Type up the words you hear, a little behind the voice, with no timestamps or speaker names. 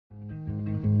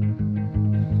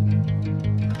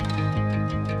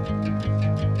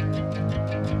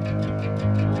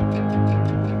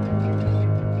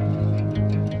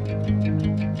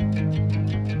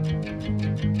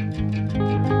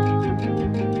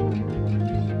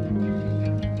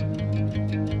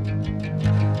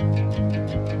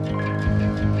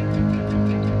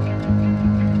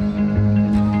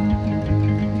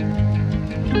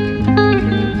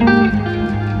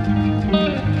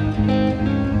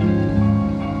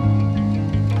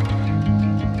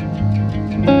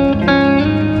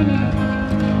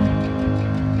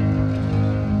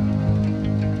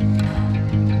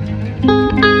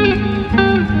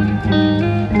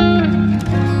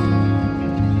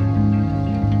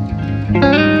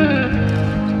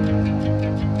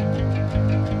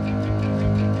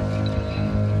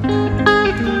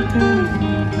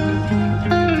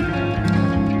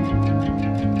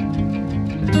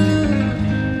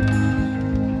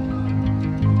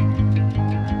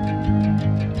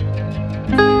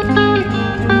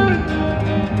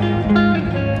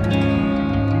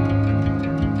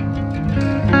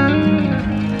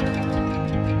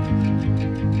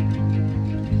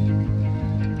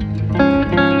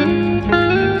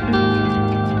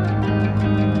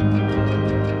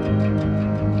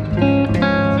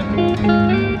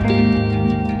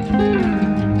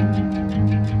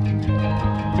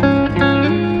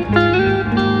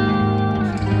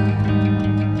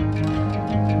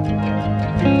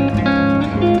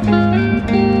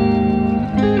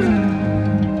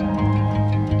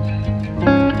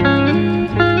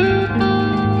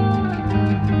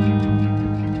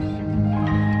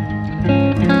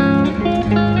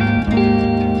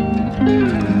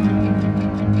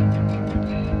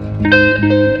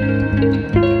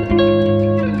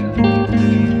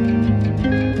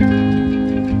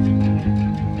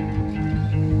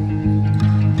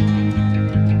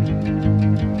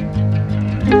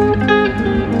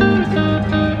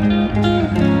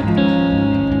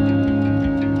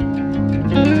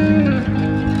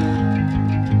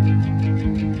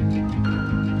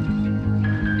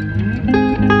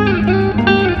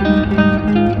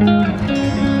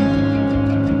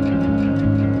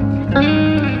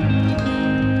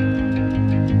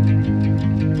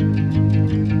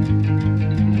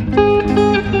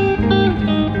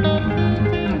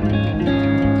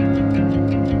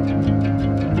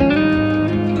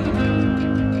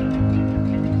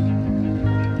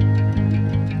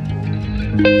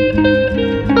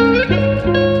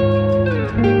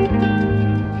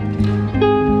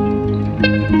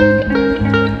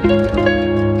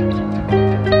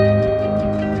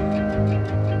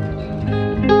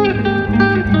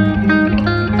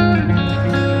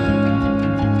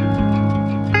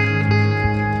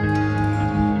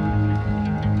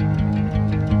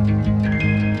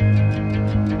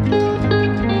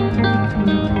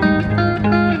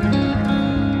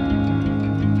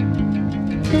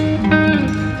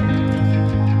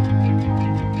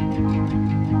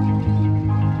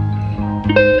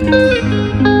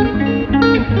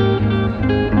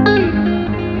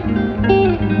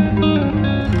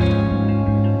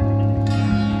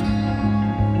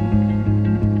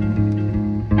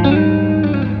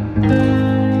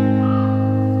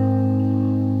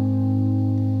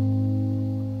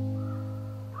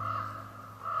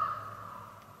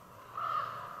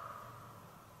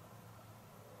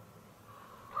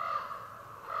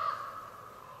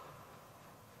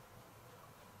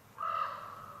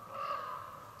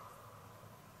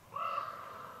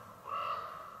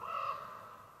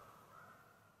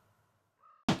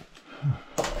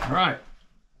All right.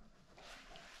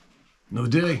 Another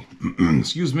day.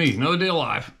 Excuse me. Another day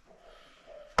alive.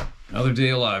 Another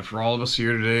day alive for all of us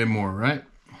here today and more, right?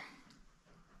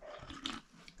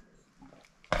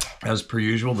 As per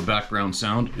usual, the background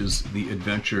sound is the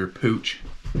adventure pooch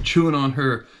chewing on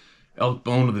her elk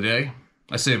bone of the day.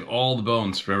 I save all the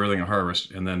bones for everything I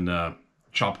harvest and then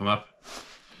chop them up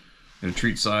into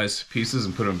treat size pieces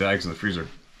and put them in bags in the freezer.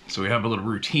 So we have a little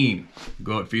routine.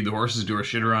 Go out, feed the horses, do our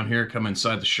shit around here, come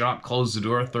inside the shop, close the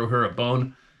door, throw her a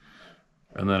bone,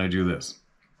 and then I do this.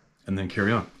 And then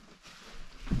carry on.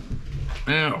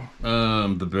 Now,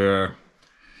 the bear.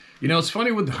 You know, it's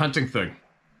funny with the hunting thing.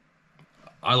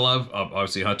 I love,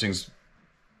 obviously hunting's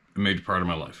a major part of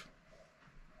my life.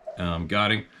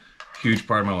 Guiding, huge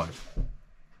part of my life.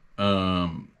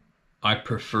 I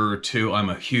prefer to, I'm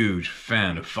a huge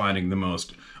fan of finding the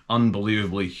most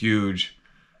unbelievably huge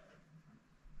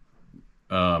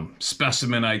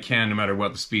specimen I can, no matter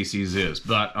what the species is.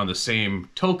 But on the same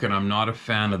token, I'm not a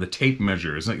fan of the tape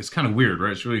measure. It's kind of weird,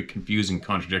 right? It's really confusing,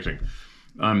 contradicting.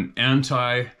 I'm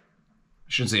I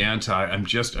shouldn't say anti,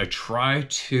 I try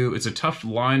to, it's a tough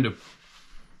line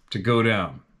to go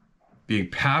down. Being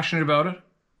passionate about it,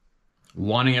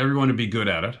 wanting everyone to be good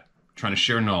at it, trying to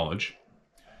share knowledge,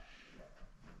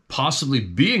 possibly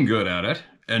being good at it,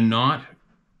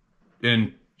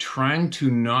 and trying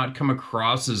to not come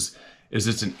across as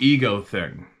it's an ego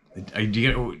thing. I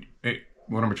get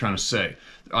what I'm trying to say.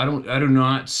 I do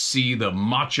not see the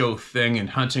macho thing in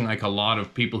hunting like a lot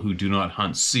of people who do not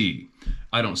hunt see.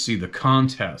 I don't see the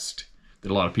contest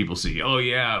that a lot of people see. Oh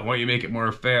yeah, why don't you make it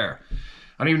more fair?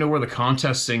 I don't even know where the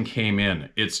contest thing came in.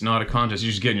 It's not a contest.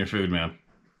 You're just getting your food, man.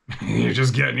 You're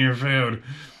just getting your food.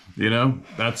 You know,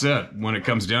 that's it. When it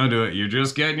comes down to it, you're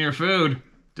just getting your food.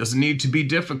 Doesn't need to be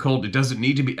difficult. It doesn't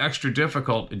need to be extra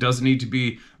difficult. It doesn't need to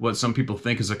be what some people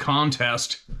think is a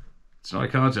contest. It's not a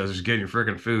contest. It's just getting your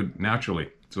freaking food naturally.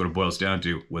 That's what it boils down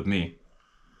to with me.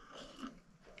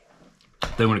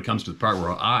 Then when it comes to the part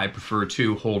where I prefer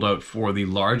to hold out for the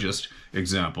largest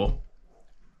example,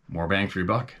 more bang for your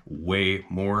buck, way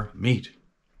more meat.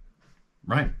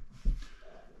 Right?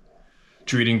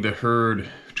 Treating the herd,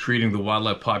 treating the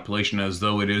wildlife population as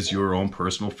though it is your own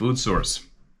personal food source.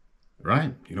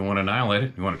 Right? You don't want to annihilate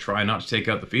it. You want to try not to take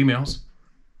out the females.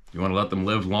 You want to let them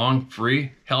live long,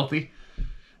 free, healthy,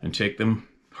 and take them,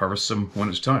 harvest them when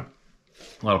it's time.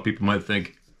 A lot of people might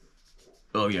think,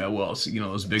 oh yeah, well, you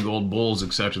know, those big old bulls,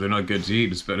 etc., they're not good to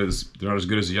eat. They're not as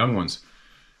good as the young ones.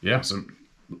 Yeah, so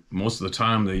most of the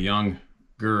time, the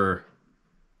younger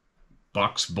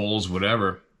bucks, bulls,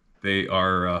 whatever, they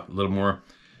are a little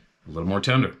more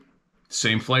tender.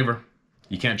 Same flavor.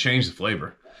 You can't change the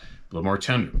flavor. A little more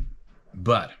tender.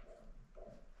 But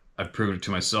I've proven it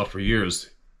to myself for years.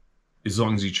 As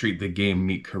long as you treat the game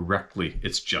meat correctly,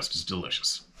 it's just as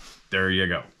delicious. There you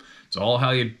go. It's all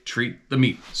how you treat the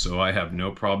meat. So I have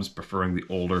no problems preferring the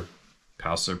older,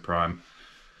 past their prime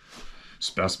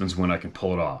specimens when I can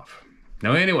pull it off.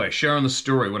 Now anyway, sharing the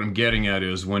story, what I'm getting at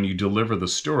is when you deliver the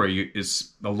story,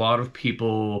 it's a lot of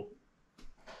people,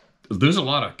 there's a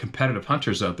lot of competitive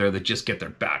hunters out there that just get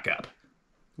their back up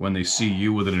when they see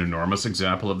you with an enormous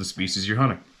example of the species you're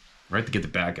hunting, right? They get the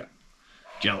back up.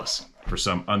 Jealous for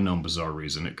some unknown bizarre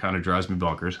reason. It kind of drives me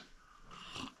bonkers.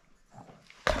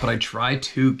 But I try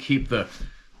to keep I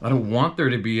don't want there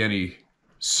to be any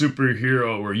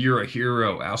superhero or you're a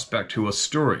hero aspect to a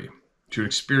story, to an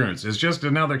experience. It's just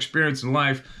another experience in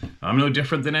life. I'm no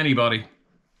different than anybody.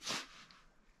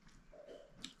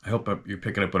 I hope you're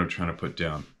picking up what I'm trying to put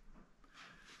down.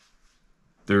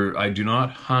 I do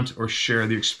not hunt or share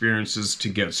the experiences to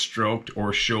get stroked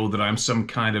or show that I'm some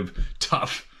kind of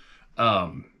tough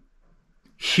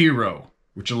hero,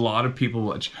 which a lot of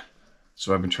people.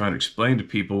 So I've been trying to explain to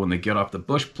people when they get off the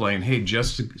bush plane, hey,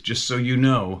 just so you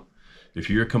know, if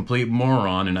you're a complete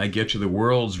moron and I get you the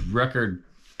world's record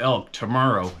elk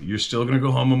tomorrow, you're still going to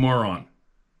go home a moron.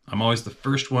 I'm always the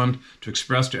first one to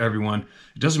express to everyone,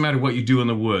 it doesn't matter what you do in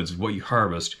the woods, what you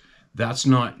harvest, that's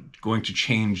not going to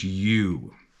change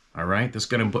you. All right?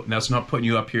 That's not putting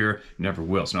you up here. Never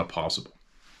will. It's not possible.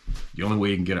 The only way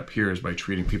you can get up here is by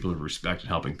treating people with respect and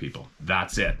helping people.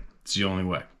 That's it. It's the only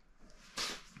way.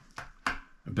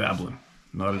 I'm babbling.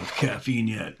 Not enough caffeine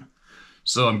yet.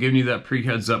 So I'm giving you that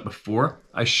pre-heads up before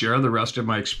I share the rest of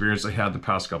my experience I had the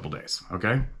past couple days.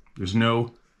 Okay? There's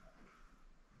no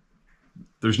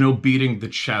beating the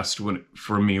chest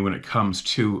for me when it comes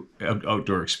to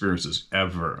outdoor experiences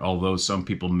ever. Although some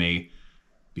people may,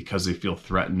 because they feel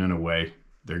threatened in a way,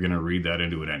 they're going to read that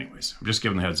into it anyways. I'm just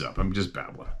giving the heads up. I'm just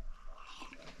babbling.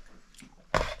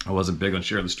 I wasn't big on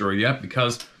sharing the story yet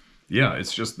because yeah,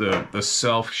 it's just the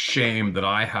self-shame that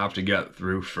I have to get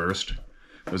through first.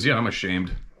 Because yeah, I'm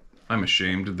ashamed. I'm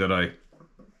ashamed that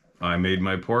I made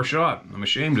my poor shot. I'm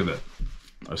ashamed of it.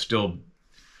 I'm still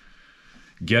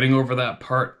getting over that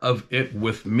part of it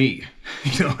with me.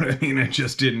 You know what I mean? I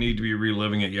just didn't need to be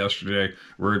reliving it yesterday,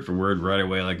 word for word, right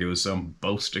away, like it was some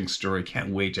boasting story. Can't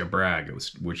wait to brag,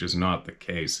 which is not the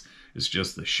case. It's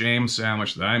just the shame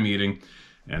sandwich that I'm eating.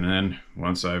 And then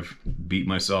once I've beat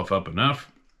myself up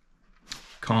enough,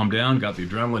 calmed down, got the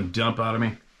adrenaline dump out of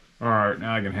me, all right,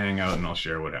 now I can hang out and I'll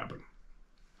share what happened.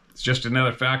 It's just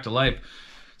another fact of life.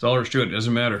 It's all there is to it. It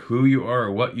doesn't matter who you are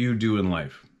or what you do in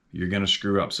life. You're going to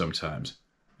screw up sometimes.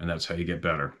 And that's how you get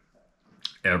better.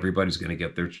 Everybody's going to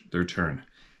get their turn.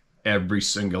 Every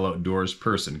single outdoors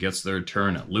person gets their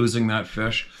turn at losing that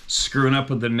fish, screwing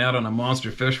up with the net on a monster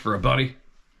fish for a buddy,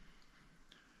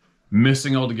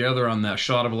 missing altogether on that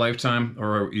shot of a lifetime,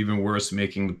 or even worse,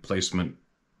 making the placement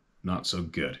not so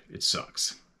good. It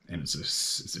sucks. And it's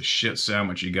a shit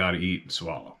sandwich you got to eat and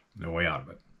swallow. No way out of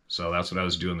it. So that's what I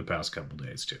was doing the past couple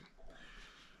days too.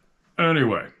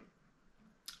 Anyway.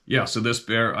 Yeah, so this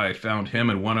bear, I found him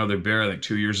and one other bear like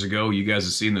 2 years ago. You guys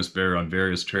have seen this bear on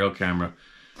various trail camera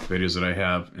videos that I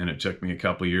have, and it took me a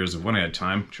couple of years of when I had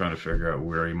time trying to figure out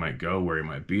where he might go, where he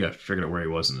might be. I figured out where he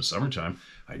was in the summertime.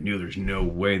 I knew there's no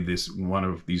way one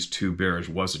of these two bears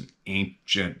wasn't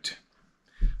ancient.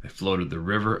 I floated the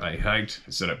river, I hiked, I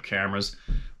set up cameras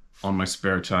on my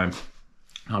spare time.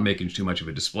 Not making too much of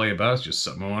a display about it, it's just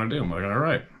something I want to do. I'm like, all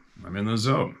right, I'm in the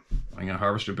zone. I'm going to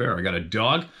harvest a bear. I got a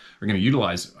dog. We're going to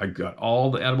utilize, I got all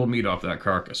the edible meat off that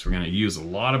carcass. We're going to use a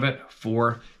lot of it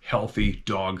for healthy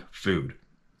dog food.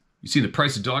 You see the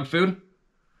price of dog food?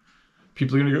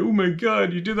 People are going to go, oh my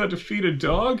God, you did that to feed a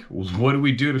dog? Well, what do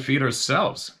we do to feed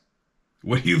ourselves?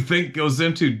 What do you think goes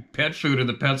into pet food in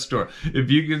the pet store? If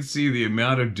you can see the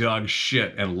amount of dog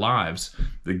shit and lives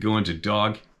that go into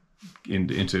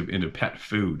into pet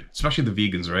food, especially the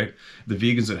vegans, right? The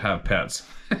vegans that have pets,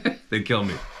 they kill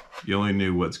me. You only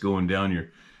knew what's going down your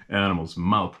animal's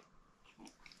mouth,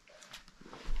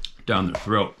 down their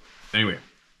throat. Anyway,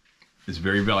 it's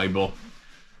very valuable,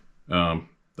 the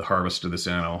harvest of this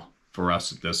animal for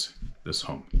us at this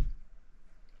home.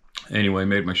 Anyway,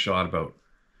 made my shot about,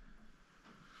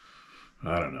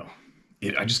 I don't know.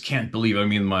 I just can't believe, I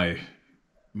mean, my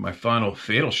final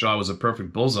fatal shot was a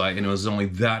perfect bullseye, and it was only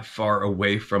that far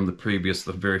away from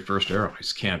the very first arrow. I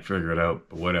just can't figure it out,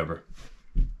 but whatever.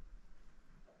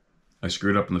 I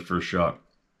screwed up in the first shot,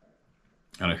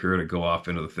 and I heard it go off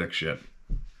into the thick shit.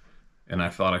 And I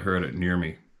thought I heard it near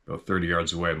me, about 30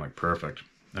 yards away. I'm like, perfect.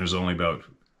 And there's only about,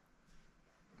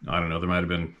 I don't know, there might have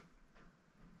been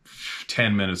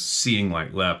 10 minutes seeing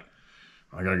light left.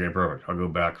 I gotta get perfect. I'll go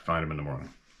back, find him in the morning.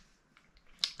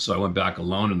 So I went back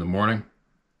alone in the morning,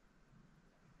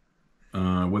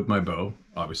 with my bow,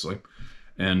 obviously.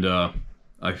 And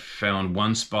I found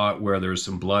one spot where there's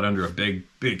some blood under a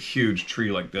big, huge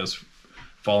tree like this,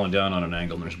 falling down on an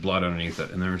angle, and there's blood underneath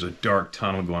it. And there's a dark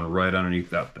tunnel going right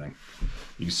underneath that thing.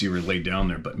 You can see where it laid down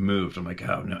there, but moved. I'm like,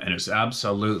 oh no. And it's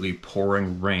absolutely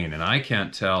pouring rain. And I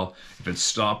can't tell if it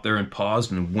stopped there and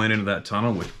paused and went into that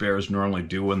tunnel, which bears normally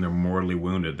do when they're mortally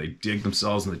wounded. They dig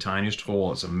themselves in the tiniest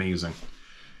hole. It's amazing.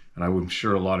 And I'm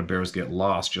sure a lot of bears get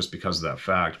lost just because of that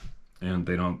fact. And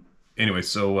they don't. Anyway,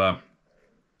 so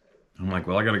I'm like,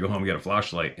 well, I got to go home and get a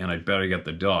flashlight, and I'd better get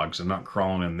the dog. So I'm not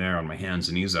crawling in there on my hands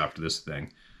and knees after this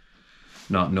thing,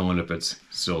 not knowing if it's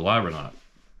still alive or not.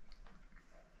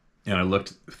 And I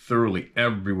looked thoroughly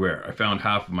everywhere. I found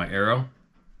half of my arrow,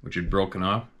 which had broken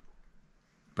off,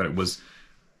 but it was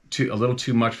a little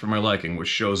too much for my liking, which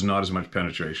shows not as much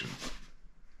penetration.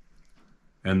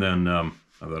 And then I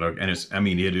thought, okay,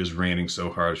 it is raining so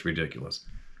hard, it's ridiculous.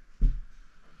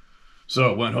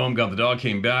 So went home, got the dog,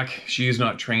 came back. She is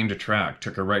not trained to track.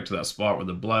 Took her right to that spot where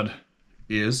the blood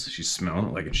is. She's smelling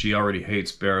it like it. She already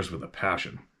hates bears with a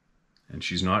passion. And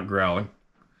she's not growling.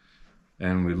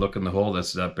 And we look in the hole,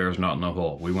 that bear's not in the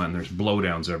hole. We went and there's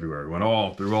blowdowns everywhere. We went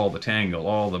all through all the tangle,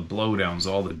 all the blowdowns,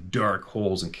 all the dark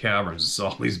holes and caverns. It's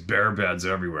all these bear beds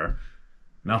everywhere.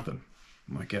 Nothing.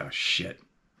 I'm like, yeah, shit.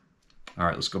 All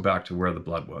right, let's go back to where the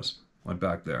blood was. Went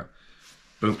back there.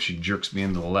 Boom, she jerks me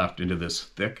into the left into this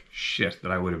thick shit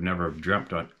that I would have never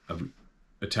dreamt of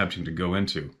attempting to go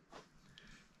into.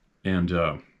 And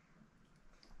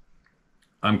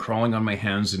I'm crawling on my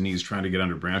hands and knees trying to get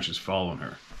under branches following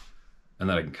her. And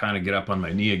then I can kind of get up on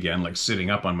my knee again, like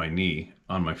sitting up on my knee,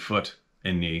 on my foot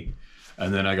and knee.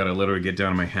 And then I got to literally get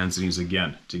down on my hands and knees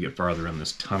again to get farther in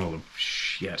this tunnel of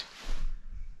shit.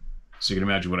 So you can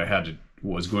imagine what I had to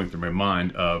was going through my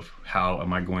mind of how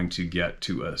am I going to get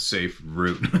to a safe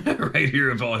route right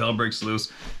here if all hell breaks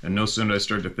loose. And no sooner did I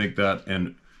start to think that,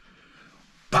 and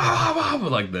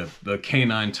like the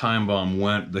K9 time bomb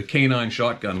went, the K9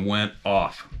 shotgun went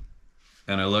off.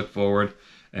 And I look forward,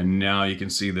 and now you can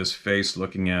see this face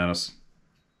looking at us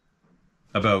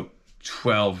about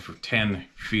 12 or 10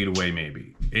 feet away,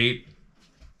 maybe 8.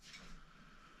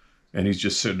 And he's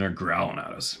just sitting there growling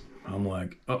at us. I'm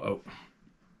like, uh-oh.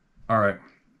 All right.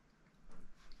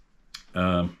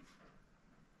 I'm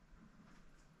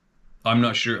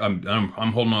not sure. I'm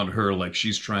holding on to her like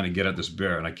she's trying to get at this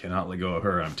bear, and I cannot let go of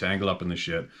her. I'm tangled up in the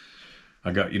shit.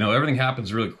 I got, everything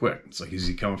happens really quick. It's like, is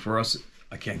he coming for us?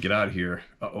 I can't get out of here.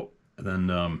 Uh-oh. And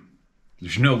then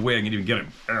there's no way I can even get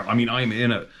him. I mean, I'm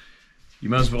in a... You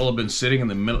might as well have been sitting in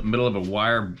the middle of a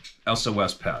wire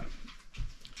SOS pad.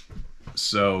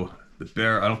 So the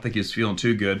bear, I don't think he's feeling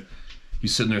too good.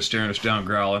 He's sitting there staring us down,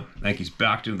 growling. I think he's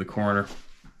backed into the corner.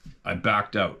 I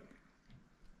backed out.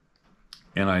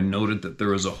 And I noted that there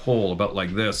was a hole about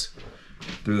like this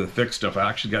through the thick stuff. I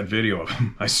actually got video of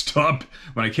him. I stopped.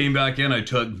 When I came back in, I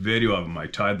took video of him. I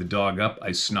tied the dog up.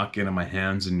 I snuck in on my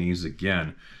hands and knees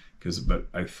again. But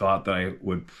I thought that I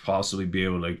would possibly be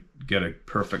able to get a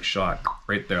perfect shot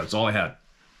right there. That's all I had.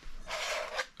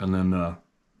 And then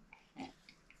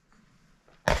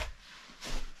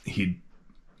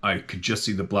I could just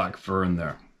see the black fur in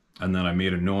there. And then I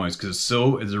made a noise because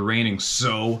it's raining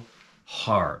so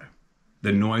hard.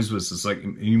 The noise was just like,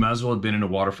 you might as well have been in a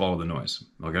waterfall with the noise,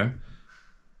 okay?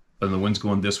 And the wind's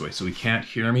going this way, so he can't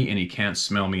hear me and he can't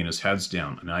smell me and his head's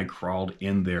down. And I crawled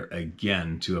in there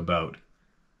again to about,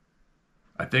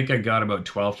 I think I got about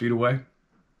 12 feet away,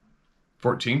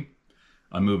 14.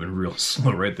 I'm moving real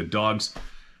slow, right? The dog's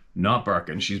not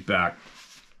barking, she's back.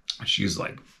 She's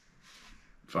like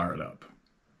fired up.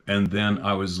 And then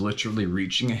I was literally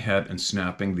reaching ahead and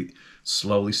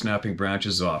slowly snapping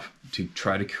branches off to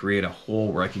try to create a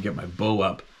hole where I could get my bow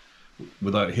up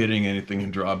without hitting anything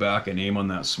and draw back and aim on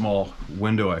that small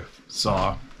window I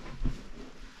saw.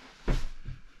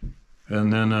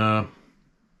 And then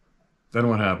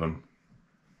what happened?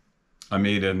 I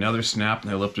made another snap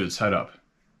and I lifted its head up.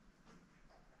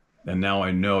 And now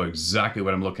I know exactly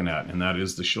what I'm looking at, and that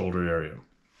is the shoulder area.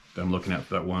 I'm looking at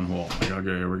that one hole. Like,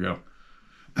 okay, here we go.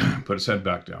 Put his head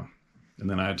back down. And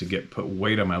then I had to put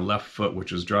weight on my left foot,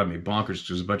 which was driving me bonkers because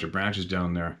there's a bunch of branches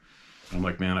down there. And I'm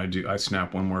like, man, I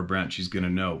snap one more branch, he's gonna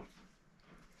know.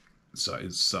 So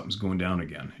something's going down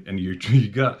again. And you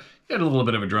got a little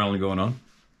bit of adrenaline going on.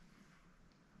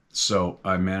 So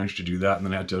I managed to do that, and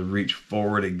then I had to reach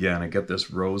forward again. I get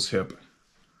this rose hip.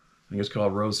 I think it's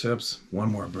called rose hips.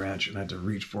 One more branch, and I had to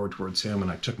reach forward towards him,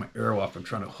 and I took my arrow off. I'm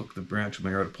trying to hook the branch with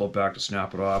my arrow to pull it back to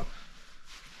snap it off.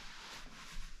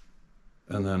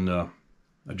 And then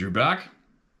I drew back.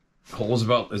 Hole's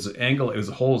about as an angle. It was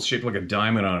a hole shaped like a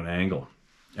diamond on an angle,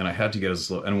 and I had to get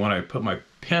as low. And when I put my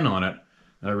pin on it,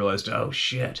 I realized, oh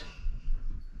shit,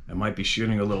 I might be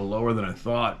shooting a little lower than I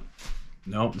thought.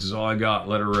 Nope, this is all I got.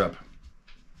 Let her rip.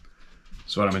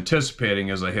 So what I'm anticipating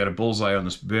is I hit a bullseye on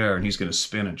this bear, and he's going to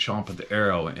spin and chomp at the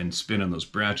arrow and spin in those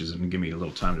branches and give me a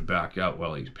little time to back out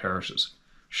while he perishes.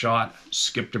 Shot,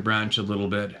 skipped a branch a little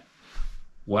bit,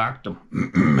 whacked him,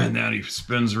 and then he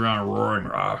spins around roaring,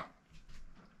 rah.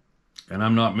 And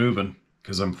I'm not moving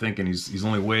because I'm thinking he's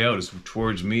only way out is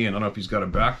towards me, and I don't know if he's got a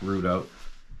back route out.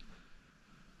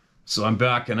 So I'm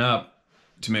backing up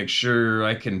to make sure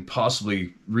I can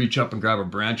possibly reach up and grab a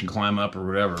branch and climb up or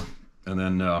whatever. And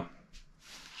then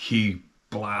he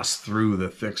blasts through the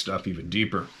thick stuff even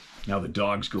deeper. Now the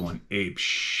dog's going ape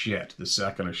shit. The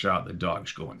second I shot, the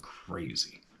dog's going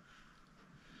crazy.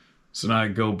 So now I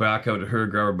go back out to her,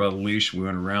 grab her by the leash. We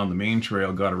went around the main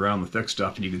trail, got around the thick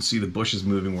stuff, and you can see the bushes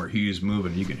moving where he's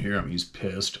moving. You can hear him. He's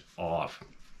pissed off.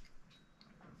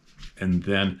 And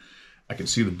then I can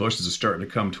see the bushes are starting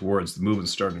to come towards, the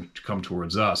movement's starting to come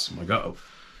towards us. I'm like, uh-oh.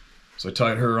 So I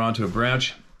tied her onto a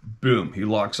branch. Boom. He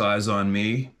locks eyes on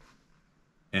me.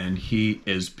 And he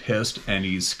is pissed and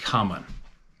he's coming.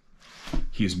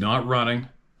 He's not running,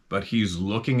 but he's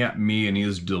looking at me and he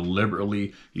is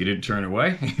deliberately, he didn't turn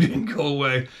away. He didn't go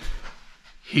away.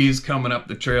 He's coming up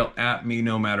the trail at me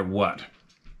no matter what.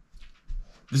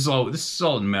 This is all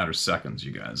in a matter of seconds,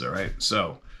 you guys, all right?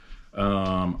 So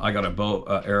I got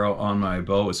a arrow on my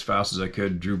bow as fast as I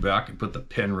could, drew back and put the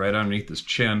pin right underneath his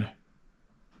chin.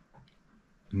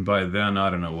 And by then, I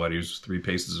don't know what, he was 3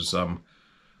 paces or something.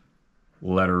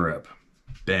 Let her rip.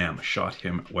 Bam, shot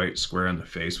him right square in the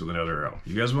face with another arrow.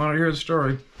 You guys want to hear the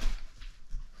story?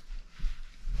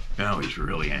 Now he's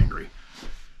really angry.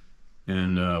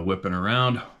 And whipping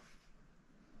around.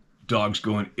 Dog's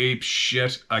going ape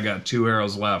shit. I got 2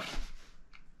 arrows left.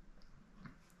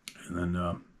 And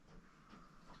then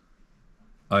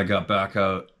I got back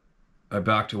out. I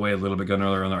backed away a little bit, got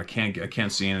another in there. I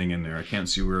can't see anything in there. I can't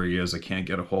see where he is. I can't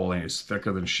get a hole in it. It's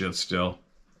thicker than shit still.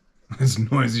 It's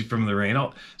noisy from the rain.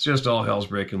 It's just all hell's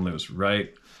breaking loose,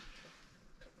 right?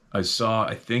 I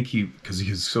think because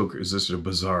he's so, it's just a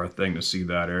bizarre thing to see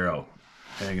that arrow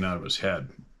hanging out of his head.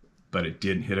 But it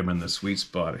didn't hit him in the sweet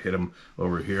spot. It hit him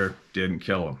over here, didn't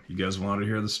kill him. You guys want to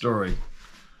hear the story?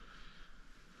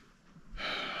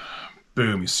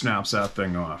 Boom, he snaps that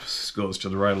thing off. Goes to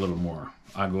the right a little more.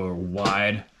 I go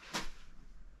wide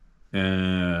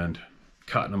and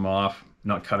cutting him off.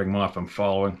 Not cutting him off, I'm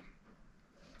following.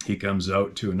 He comes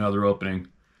out to another opening,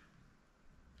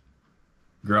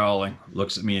 growling,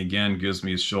 looks at me again, gives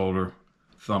me his shoulder,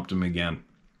 thumped him again.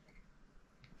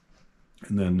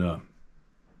 And then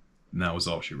that was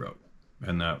all she wrote.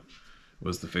 And that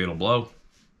was the fatal blow.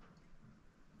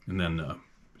 And then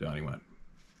down he went.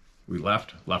 We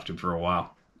left him for a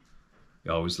while.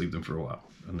 You always leave them for a while.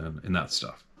 And then, and that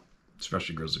stuff,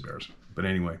 especially grizzly bears. But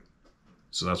anyway,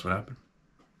 so that's what happened.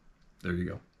 There you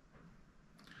go.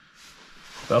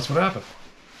 That's what happened.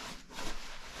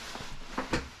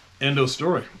 End of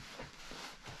story.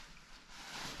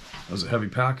 That was a heavy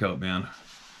pack out, man.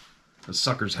 The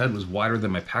sucker's head was wider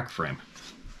than my pack frame.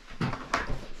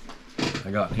 I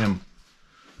got him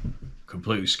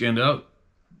completely skinned out.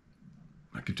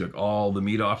 I took all the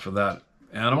meat off of that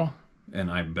animal and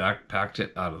I backpacked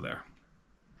it out of there.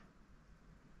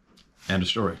 End of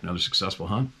story. Another successful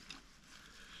hunt.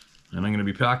 And I'm going to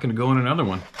be packing to go on another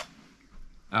one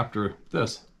after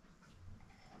this.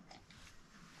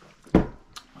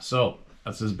 So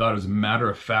that's about as matter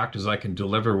of fact as I can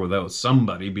deliver without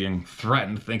somebody being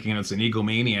threatened, thinking it's an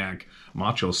egomaniac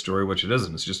macho story, which it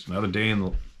isn't. It's just another day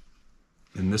in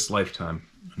this lifetime,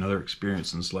 another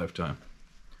experience in this lifetime.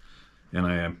 And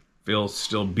I feel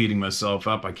still beating myself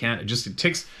up. I can't.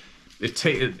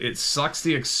 It sucks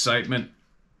the excitement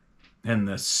and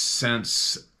the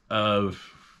sense of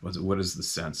what is the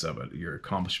sense of it? Your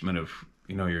accomplishment of,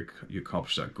 you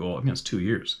accomplished that goal. I mean, it's 2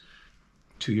 years.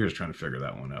 2 years trying to figure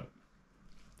that one out.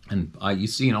 And you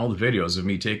see in all the videos of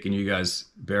me taking you guys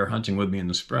bear hunting with me in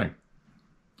the spring.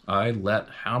 I let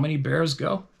how many bears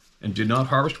go and did not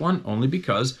harvest one only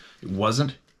because it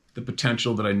wasn't the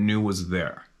potential that I knew was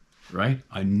there, right?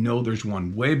 I know there's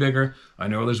one way bigger. I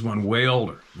know there's one way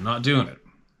older. I'm not doing it.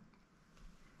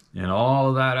 And all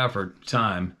of that effort,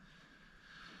 time,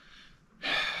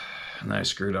 and I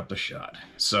screwed up the shot.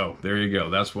 So there you go.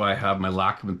 That's why I have my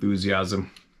lack of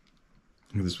enthusiasm.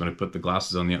 This when I put the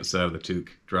glasses on the outside of the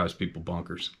toque, drives people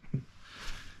bonkers.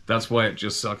 That's why it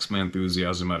just sucks my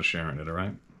enthusiasm out of sharing it, all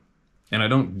right? And I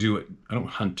don't do it, I don't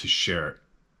hunt to share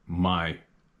my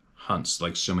hunts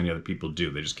like so many other people do.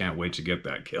 They just can't wait to get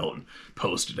that kill and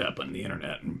post it up on the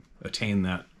internet and attain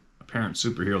that apparent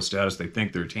superhero status they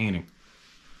think they're attaining.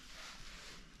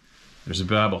 There's a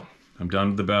babble. I'm done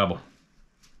with the babble.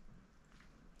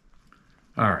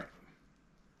 All right.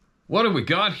 What have we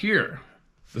got here?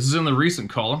 This is in the recent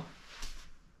column.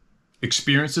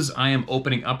 Experiences I am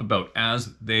opening up about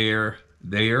as they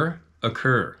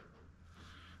occur.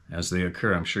 As they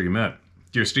occur, I'm sure you met.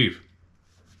 Dear Steve,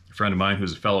 a friend of mine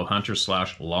who's a fellow hunter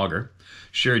 / logger,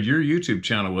 shared your YouTube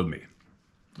channel with me,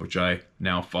 which I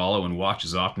now follow and watch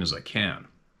as often as I can.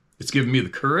 It's given me the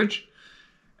courage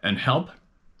and help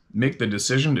make the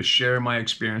decision to share my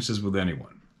experiences with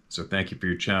anyone. So thank you for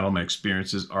your channel. My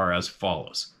experiences are as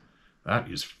follows. That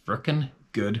is frickin'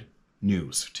 good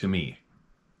news to me.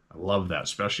 I love that,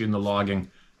 especially in the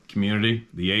logging community,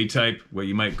 the A-type, what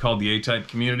you might call the A-type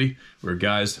community, where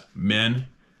guys, men,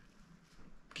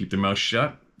 keep their mouth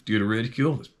shut due to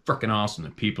ridicule. It's frickin' awesome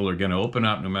that people are going to open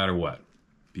up no matter what.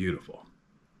 Beautiful.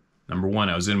 Number one,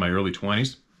 I was in my early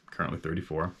 20s, currently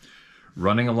 34,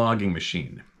 running a logging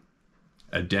machine,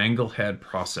 a dangle head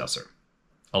processor,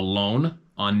 alone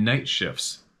on night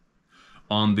shifts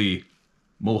on the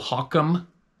Mohawkum,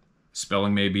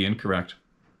 spelling may be incorrect,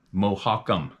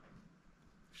 Mohawkum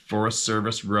Forest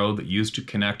Service road that used to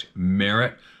connect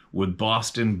Merritt with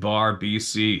Boston Bar,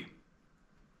 BC.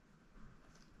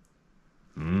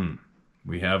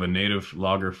 We have a native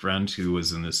logger friend who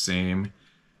was in the same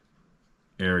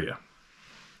area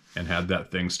and had that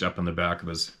thing stuck on the back of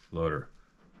his loader.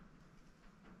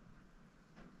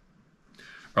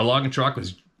 Our logging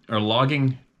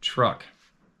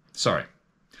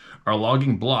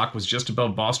block was just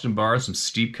above Boston Bar, some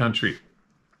steep country.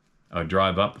 I would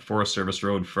drive up the Forest Service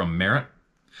road from Merritt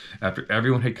after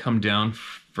everyone had come down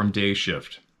from day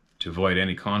shift to avoid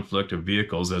any conflict of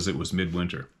vehicles as it was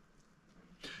midwinter.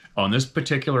 On this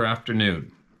particular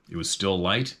afternoon, It was still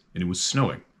light and it was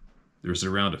snowing. There was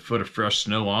around a foot of fresh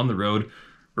snow on the road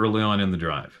early on in the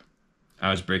drive. I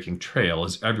was breaking trail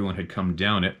as everyone had come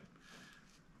down it.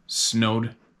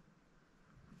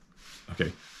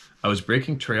 I was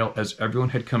breaking trail as everyone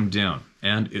had come down,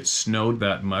 and it snowed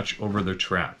that much over their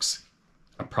tracks.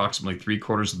 Approximately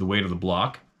 3/4 of the way to the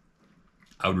block,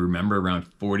 I would remember around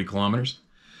 40 kilometers,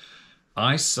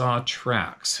 I saw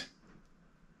tracks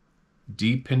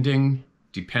depending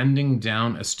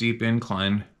down a steep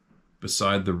incline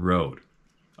beside the road,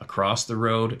 across the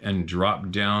road and drop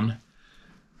down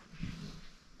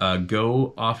a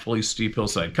go awfully steep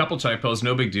hillside. Couple typos,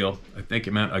 no big deal. I think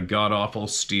it meant a god awful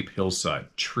steep hillside.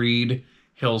 Treed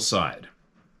hillside.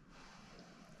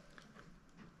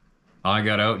 I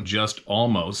got out and just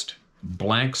almost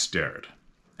blank stared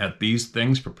at these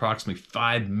things for approximately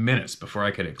 5 minutes before I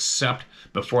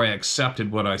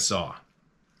accepted what I saw.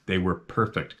 They were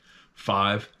perfect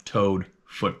 5-toed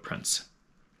footprints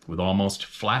with almost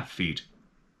flat feet,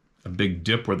 a big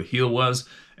dip where the heel was,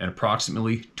 and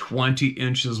approximately 20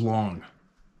 inches long.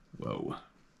 Whoa.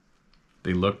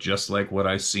 They looked just like what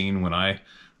I seen when I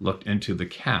looked into the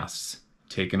casts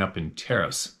taken up in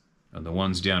Terrace and the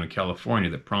ones down in California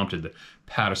that prompted the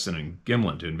Patterson and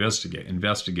Gimlin to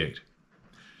investigate.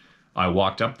 I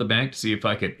walked up the bank to see if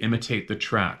I could imitate the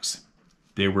tracks.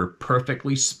 They were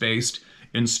perfectly spaced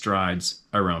in strides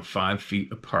around 5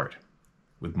 feet apart,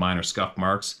 with minor scuff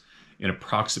marks in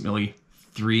approximately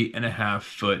 3.5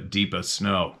 foot deep of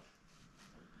snow,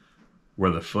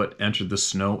 where the foot entered the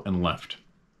snow and left.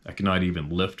 I could not even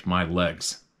lift my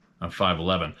legs. I'm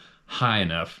 5'11", high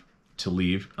enough to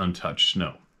leave untouched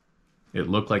snow. It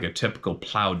looked like a typical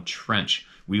plowed trench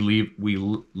we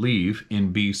leave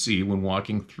in BC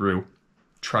when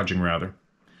trudging rather.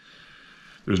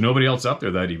 There was nobody else up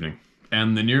there that evening,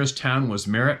 and the nearest town was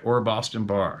Merritt or Boston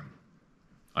Bar.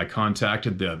 I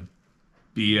contacted the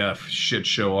BF shit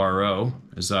show RO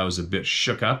as I was a bit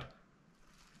shook up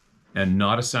and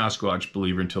not a Sasquatch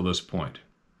believer until this point.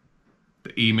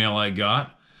 The email I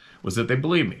got was that they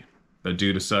believed me, but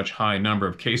due to such high number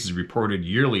of cases reported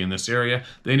yearly in this area,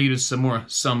 they needed some more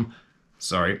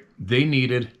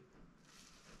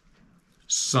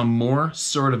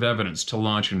sort of evidence to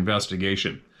launch an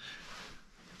investigation.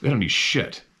 They don't need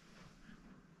shit.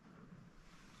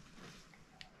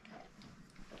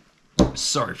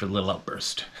 Sorry for the little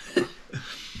outburst.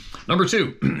 Number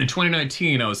 2, in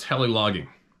 2019, I was heli logging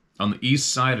on the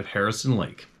east side of Harrison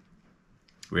Lake.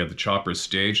 We had the choppers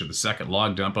staged at the second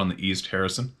log dump on the East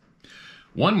Harrison.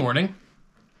 One morning,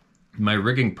 my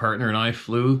rigging partner and I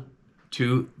flew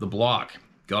to the block,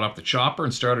 got off the chopper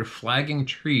and started flagging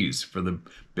trees for the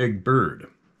big bird,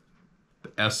 the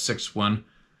S61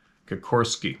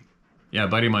 Kokorski. Yeah, a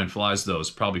buddy of mine flies those,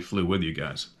 probably flew with you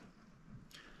guys.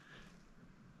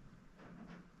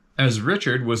 As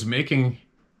Richard was working,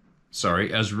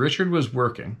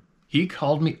 he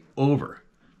called me over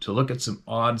to look at some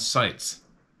odd sights.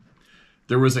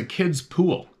 There was a kid's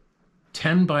pool,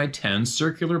 10 by 10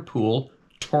 circular pool,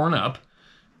 torn up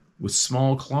with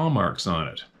small claw marks on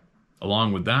it.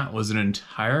 Along with that was an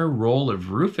entire roll of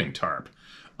roofing tarp,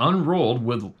 unrolled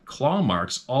with claw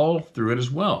marks all through it as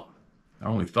well. Our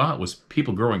only thought was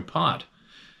people growing pot.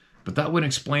 But that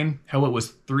wouldn't explain how it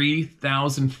was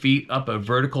 3,000 feet up a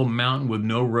vertical mountain with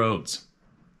no roads.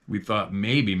 We thought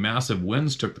maybe massive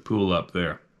winds took the pool up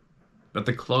there. But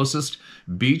the closest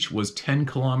beach was 10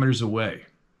 kilometers away.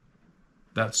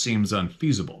 That seems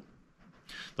unfeasible.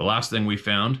 The last thing we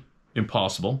found,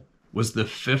 impossible, was the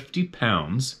 50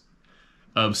 pounds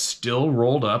of still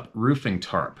rolled up roofing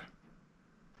tarp.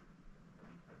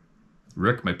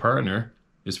 Rick, my partner,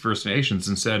 is First Nations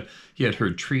and said he had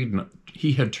heard tree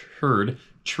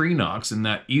knocks in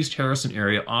that East Harrison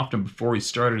area often before he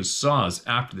started his saws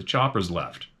after the choppers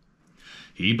left.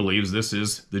 He believes this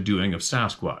is the doing of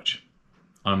Sasquatch.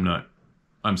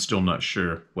 I'm still not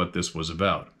sure what this was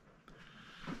about.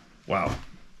 Wow.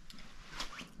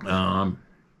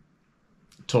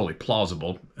 Totally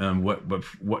plausible. And what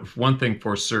one thing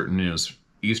for certain is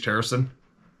East Harrison,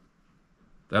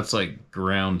 that's like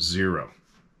ground zero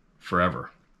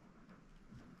forever.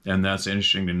 And that's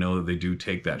interesting to know that they do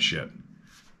take that shit.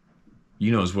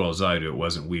 You know as well as I do, it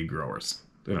wasn't weed growers.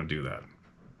 They don't do that.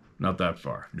 Not that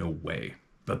far. No way.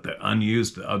 But the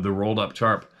unused, the rolled up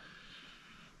tarp,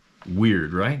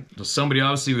 weird, right? So somebody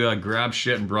obviously grabbed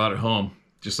shit and brought it home,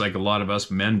 just like a lot of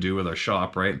us men do with our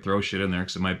shop, right? And throw shit in there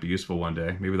because it might be useful one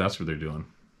day. Maybe that's what they're doing.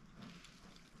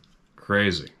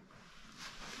 Crazy.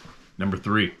 Number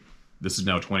 3. This is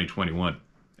now 2021,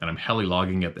 and I'm heli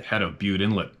logging at the head of Butte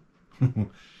Inlet.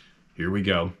 Here we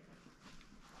go.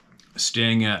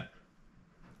 Staying at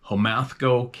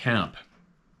Homathko Camp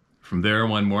From there,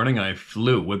 one morning, I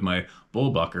flew with my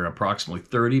bullbucker approximately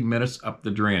 30 minutes up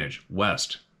the drainage,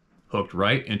 west, hooked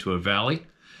right into a valley,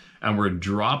 and were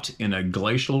dropped in a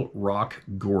glacial rock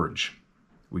gorge.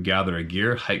 We gathered our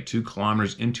gear, hiked 2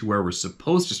 kilometers into where we're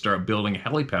supposed to start building a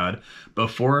helipad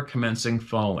before commencing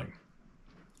falling.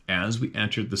 As we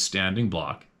entered the standing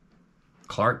block,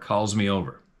 Clark calls me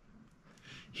over.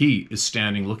 He is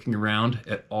standing looking around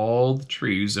at all the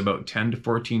trees about 10 to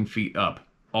 14 feet up.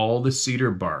 All the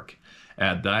cedar bark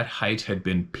at that height had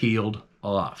been peeled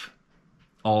off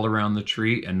all around the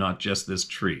tree, and not just this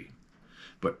tree.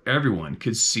 But everyone we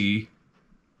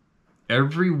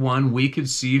could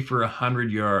see for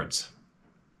 100 yards.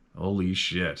 Holy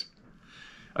shit.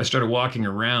 I started walking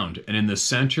around, and in the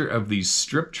center of these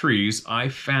stripped trees, I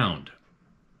found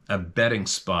a bedding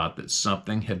spot that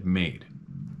something had made,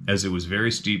 as it was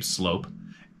very steep slope,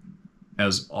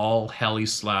 as all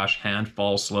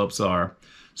heli/handfall slopes are.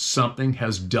 Something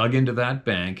has dug into that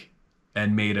bank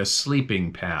and made a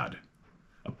sleeping pad,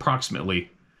 approximately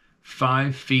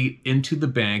 5 feet into the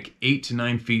bank, 8 to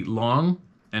 9 feet long,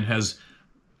 and has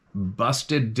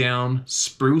busted down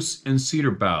spruce and cedar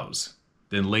boughs,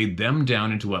 then laid them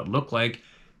down into what looked like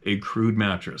a crude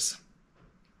mattress.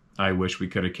 I wish we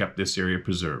could have kept this area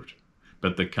preserved,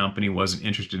 but the company wasn't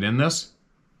interested in this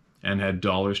and had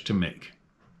dollars to make.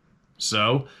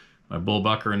 So my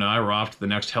bullbucker and I were off to the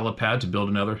next helipad to build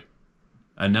to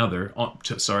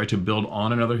build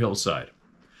on another hillside.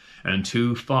 And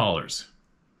 2 fallers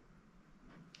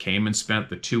came and spent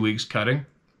the 2 weeks cutting,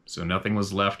 so nothing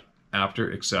was left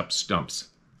after except stumps.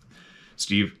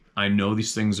 Steve, I know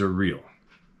these things are real,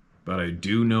 but I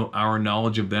do know our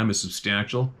knowledge of them is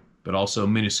substantial, but also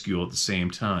minuscule at the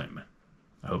same time.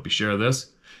 I hope you share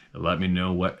this and let me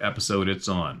know what episode it's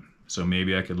on, so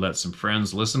maybe I could let some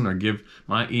friends listen or give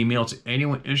my email to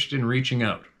anyone interested in reaching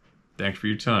out. Thanks for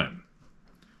your time.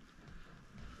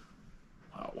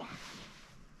 Wow.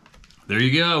 There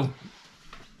you go.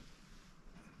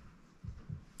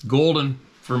 Golden.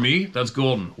 For me, that's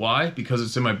golden. Why? Because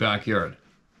it's in my backyard.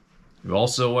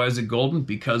 Also, why is it golden?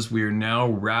 Because we are now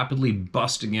rapidly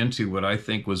busting into what I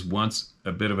think was once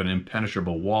a bit of an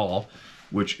impenetrable wall,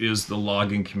 which is the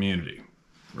logging community.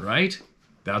 Right?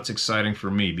 That's exciting for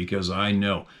me because I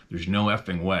know there's no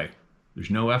effing way.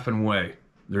 There's no effing way.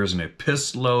 There isn't a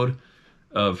piss load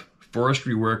of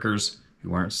forestry workers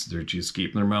who aren't, they're just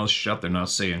keeping their mouths shut. They're not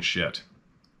saying shit.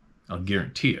 I'll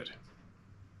guarantee it.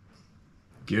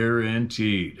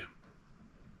 Guaranteed.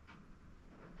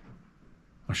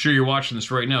 I'm sure you're watching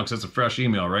this right now because it's a fresh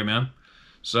email, right, man?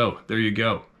 So, there you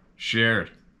go. Share it.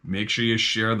 Make sure you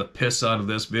share the piss out of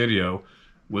this video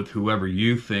with whoever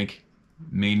you think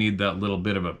may need that little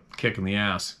bit of a kick in the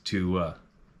ass to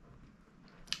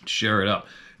share it up.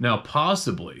 Now,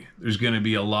 possibly, there's going to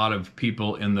be a lot of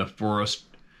people in the forestry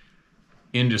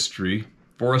industry,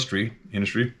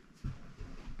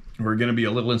 who are going to be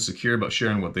a little insecure about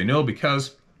sharing what they know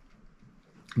because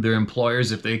their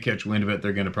employers, if they catch wind of it,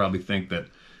 they're going to probably think that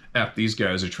these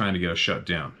guys are trying to get us shut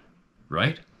down,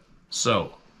 right?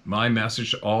 So, my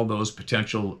message to all those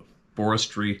potential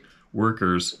forestry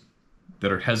workers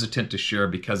that are hesitant to share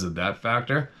because of that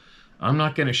factor, I'm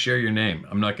not going to share your name.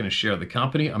 I'm not going to share the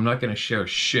company. I'm not going to share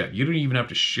shit. You don't even have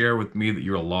to share with me that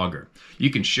you're a logger.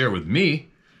 You can share with me,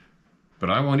 but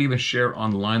I won't even share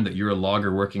online that you're a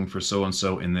logger working for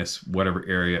so-and-so in this whatever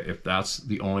area if that's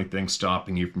the only thing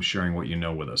stopping you from sharing what you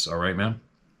know with us. All right, man?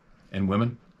 And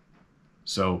women?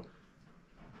 So,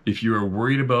 if you are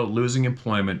worried about losing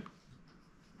employment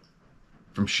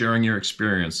from sharing your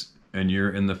experience and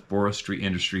you're in the forestry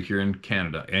industry here in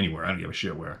Canada, anywhere, I don't give a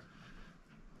shit where,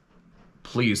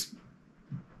 please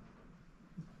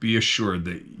be assured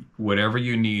that whatever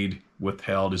you need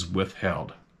withheld is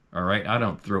withheld. All right? I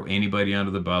don't throw anybody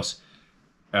under the bus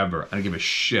ever. I don't give a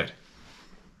shit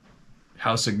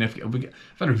how significant.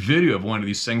 I've had a video of one of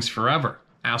these things forever.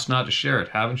 Asked not to share it.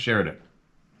 Haven't shared it.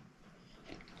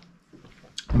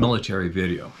 Military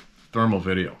video. Thermal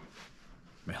video.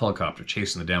 A helicopter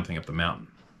chasing the damn thing up the mountain.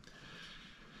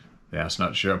 They asked not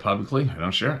to share it publicly. I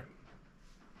don't share it.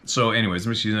 So anyways,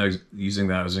 I'm just using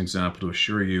that as an example to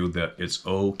assure you that it's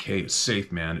okay. It's safe,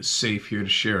 man. It's safe here to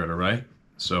share it, all right?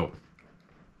 So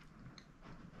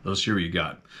let's hear what you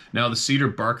got. Now, the cedar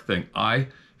bark thing. I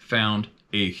found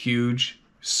a huge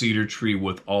cedar tree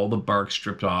with all the bark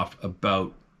stripped off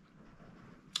about,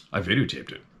 I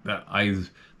videotaped it.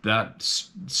 That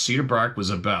cedar bark was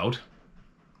about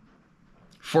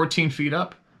 14 feet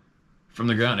up from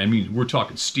the ground. I mean, we're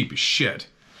talking steep as shit.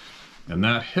 And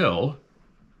that hill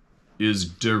is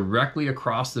directly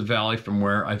across the valley from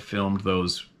where I filmed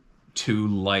those 2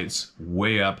 lights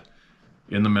way up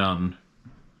in the mountain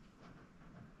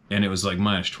And it was like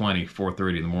 -20,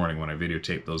 4:30 in the morning when I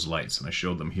videotaped those lights, and I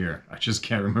showed them here. I just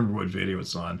can't remember what video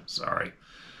it's on. Sorry.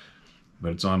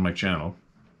 But it's on my channel.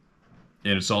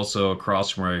 And it's also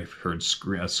across from where I heard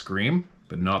a scream,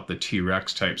 but not the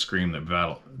T-Rex type scream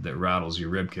that rattles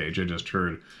your ribcage. I just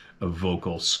heard a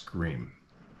vocal scream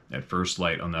at first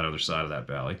light on that other side of that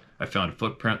valley. I found a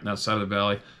footprint on that side of the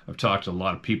valley. I've talked to a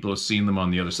lot of people who have seen them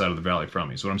on the other side of the valley from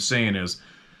me. So what I'm saying is,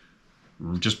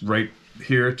 just right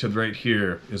here to right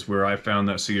here is where I found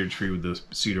that cedar tree with the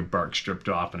cedar bark stripped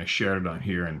off, and I shared it on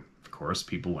here. And of course,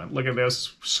 people went, "Look at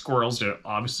this, squirrels did it."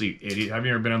 Obviously, idiot. Have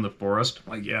you ever been in the forest?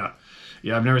 I'm like, yeah,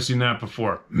 I've never seen that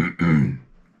before. And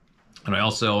I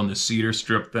also, on the cedar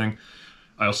strip thing,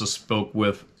 I also spoke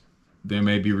with, they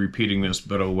may be repeating this,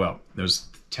 but oh well. There's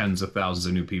tens of thousands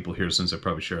of new people here since I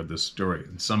probably shared this story.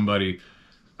 And somebody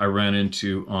I ran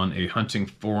into on a hunting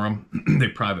forum, they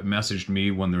private messaged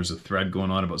me when there was a thread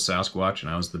going on about Sasquatch, and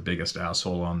I was the biggest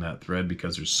asshole on that thread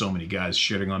because there's so many guys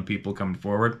shitting on people coming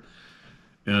forward.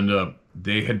 And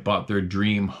they had bought their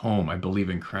dream home, I believe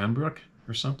in Cranbrook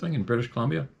or something in British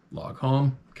Columbia. Log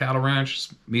home, cattle ranch,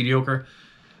 mediocre.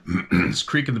 This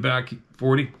creek in the back,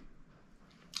 40.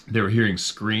 They were hearing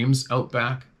screams out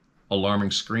back,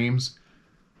 alarming screams.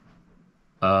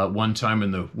 One time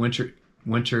in the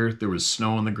winter, there was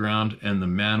snow on the ground, and the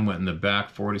man went in the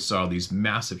back 40, saw these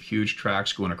massive, huge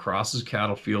tracks going across his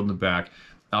cattle field in the back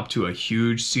up to a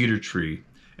huge cedar tree,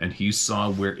 and he saw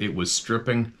where it was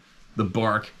stripping the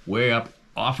bark way up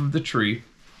off of the tree,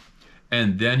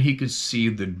 and then he could see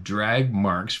the drag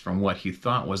marks from what he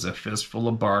thought was a fistful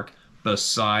of bark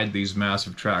beside these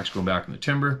massive tracks going back in the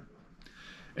timber.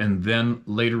 And then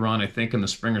later on, I think in the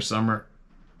spring or summer,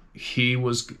 he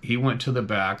went to the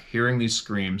back, hearing these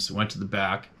screams, went to the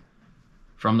back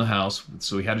from the house.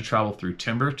 So he had to travel through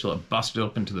timber till it busted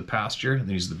open to the pasture. And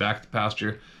then he's at the back of the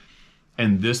pasture.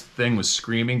 And this thing was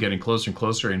screaming, getting closer and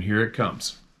closer. And here it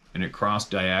comes. And it crossed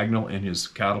diagonal in his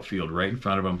cattle field right in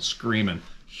front of him, screaming.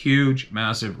 Huge,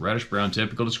 massive, reddish brown,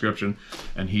 typical description.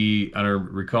 And I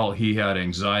recall he had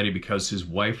anxiety because his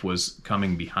wife was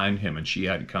coming behind him and she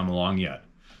hadn't come along yet.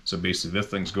 So basically this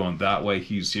thing's going that way,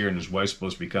 he's here, and his wife's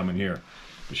supposed to be coming here.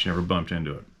 But she never bumped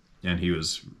into it. And he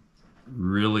was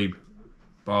really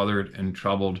bothered and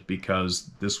troubled because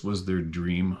this was their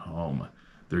dream home,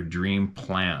 their dream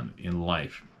plan in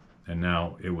life. And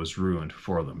now it was ruined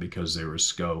for them because they were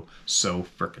so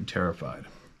freaking terrified.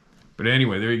 But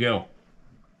anyway, there you go.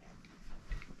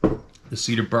 The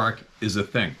cedar bark is a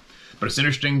thing. But it's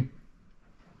interesting.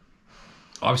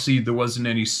 Obviously, there wasn't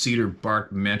any cedar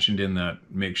bark mentioned in that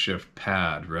makeshift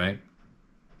pad, right?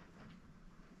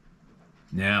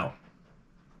 Now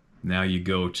you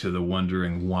go to the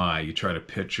wondering why. You try to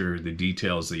picture the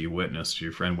details that you witnessed,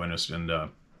 your friend witnessed, and you're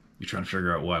trying to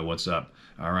figure out why, what's up.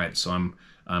 All right, so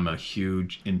I'm a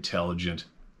huge, intelligent,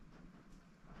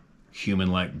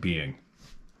 human-like being.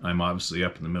 I'm obviously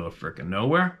up in the middle of frickin'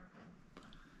 nowhere.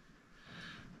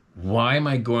 Why am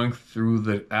I going through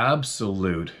the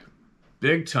absolute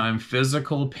big-time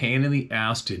physical pain in the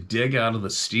ass to dig out of the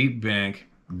steep bank,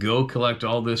 go collect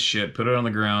all this shit, put it on the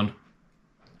ground,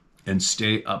 and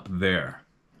stay up there,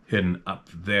 hidden up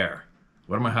there?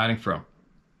 What am I hiding from?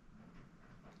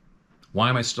 Why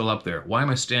am I still up there? Why am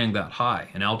I staying that high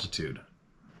in altitude?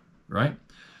 Right?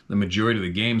 The majority of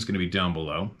the game is going to be down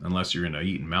below, unless you're into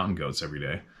eating mountain goats every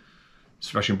day,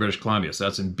 especially in British Columbia. So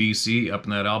that's in BC, up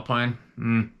in that alpine.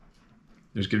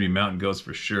 There's going to be mountain goats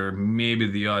for sure. Maybe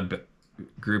the odd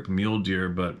group of mule deer,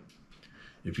 but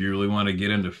if you really want to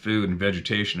get into food and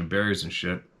vegetation and berries and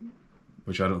shit,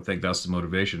 which I don't think that's the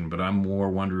motivation, but I'm more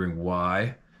wondering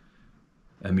why.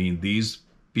 I mean, these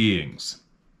beings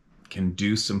can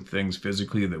do some things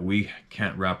physically that we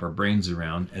can't wrap our brains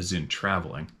around, as in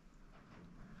traveling.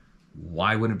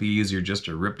 Why wouldn't it be easier just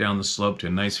to rip down the slope to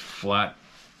a nice flat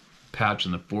patch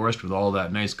in the forest with all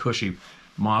that nice cushy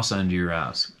moss under your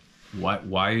ass? Why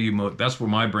are you that's what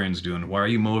my brain's doing. Why are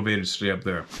you motivated to stay up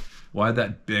there? Why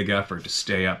that big effort to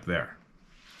stay up there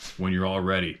when you're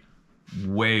already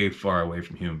way far away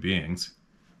from human beings?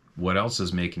 What else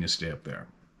is making you stay up there?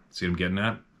 See what I'm getting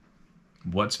at?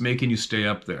 What's making you stay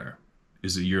up there?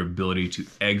 Is it your ability to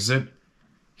exit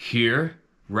here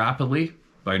rapidly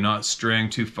by not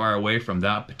straying too far away from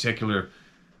that particular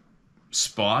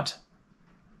spot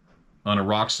on a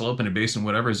rock slope in a basin,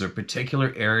 whatever? Is there a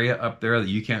particular area up there that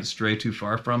you can't stray too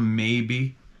far from?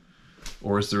 Maybe.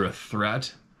 Or is there a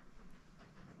threat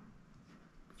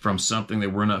from something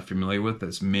that we're not familiar with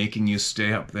that's making you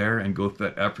stay up there and go through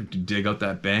that effort to dig out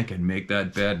that bank and make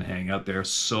that bed and hang out there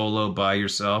solo by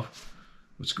yourself?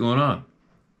 What's going on?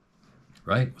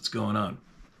 Right? What's going on?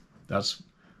 That's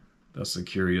the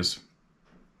curious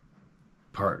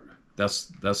part.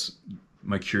 That's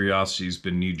my curiosity's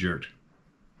been knee-jerked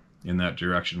in that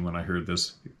direction when I hear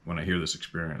this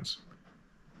experience.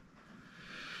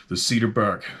 The cedar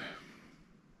bark.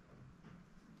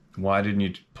 Why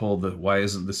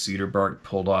isn't the cedar bark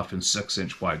pulled off in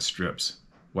 6-inch wide strips?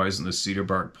 Why isn't the cedar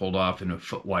bark pulled off in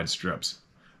 1-foot wide strips?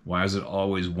 Why is it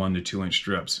always 1 to 2-inch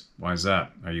strips? Why is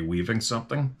that? Are you weaving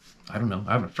something? I don't know.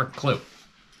 I haven't a frickin' clue.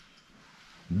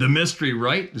 The mystery,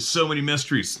 right? There's so many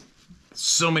mysteries.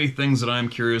 So many things that I'm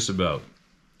curious about.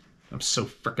 I'm so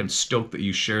frickin' stoked that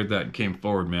you shared that and came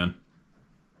forward, man.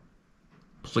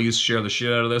 Please share the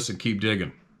shit out of this and keep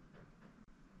digging.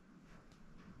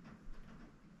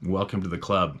 Welcome to the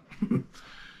club.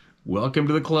 Welcome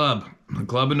to the club. The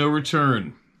club of no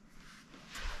return.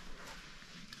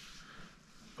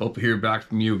 Hope to hear back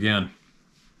from you again.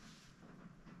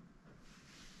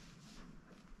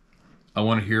 I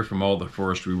want to hear from all the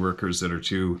forestry workers that are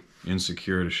too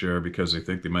insecure to share because they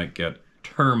think they might get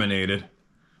terminated.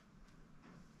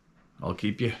 I'll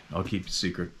keep you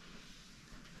secret.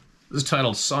 This is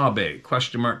titled Sawbay, ?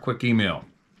 Quick email.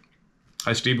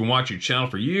 Hi Steve, been watching your channel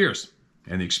for years,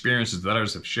 and the experiences that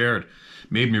others have shared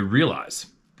made me realize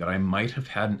that I might have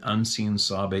had an unseen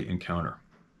sawbay encounter.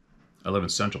 I live in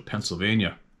central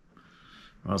Pennsylvania.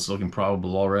 Well, it's looking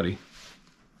probable already.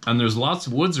 And there's lots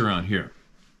of woods around here.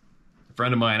 A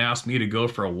friend of mine asked me to go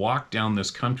for a walk down this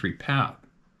country path.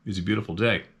 It was a beautiful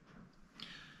day.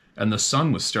 And the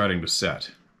sun was starting to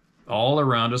set. All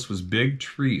around us was big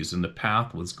trees and the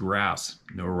path was grass,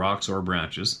 no rocks or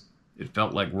branches. It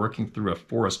felt like working through a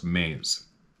forest maze.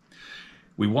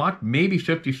 We walked maybe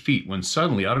 50 feet when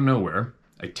suddenly, out of nowhere,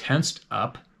 I tensed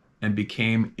up and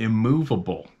became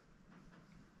immovable.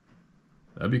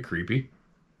 That'd be creepy.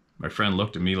 My friend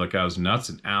looked at me like I was nuts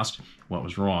and asked what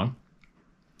was wrong.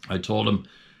 I told him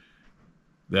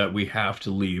that we have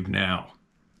to leave now.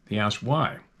 He asked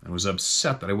why. I was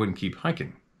upset that I wouldn't keep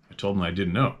hiking. I told him I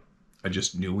didn't know. I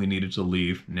just knew we needed to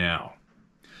leave now.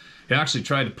 He actually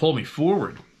tried to pull me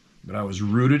forward, but I was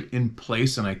rooted in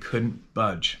place and I couldn't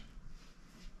budge.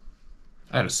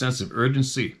 I had a sense of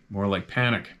urgency, more like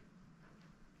panic.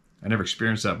 I never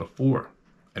experienced that before.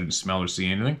 I didn't smell or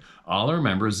see anything. All I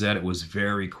remember is that it was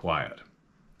very quiet.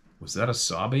 Was that a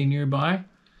sawbay nearby?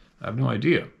 I have no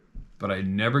idea. But I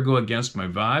never go against my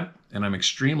vibe, and I'm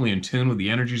extremely in tune with the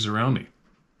energies around me.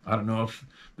 I don't know if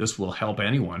this will help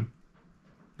anyone,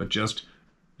 but just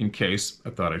in case, I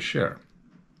thought I'd share.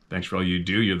 Thanks for all you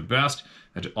do. You're the best.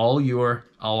 And to all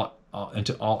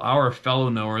our fellow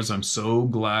knowers, I'm so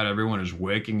glad everyone is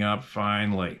waking up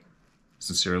finally.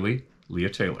 Sincerely, Leah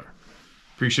Taylor.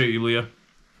 Appreciate you, Leah.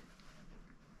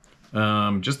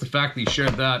 Just the fact that you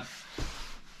shared that,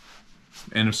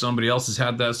 and if somebody else has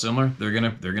had that similar, they're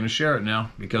gonna share it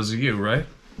now because of you, right?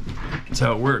 That's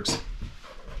how it works.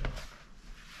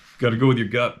 Got to go with your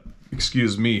gut.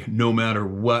 Excuse me. No matter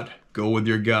what, go with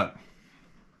your gut.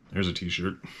 There's a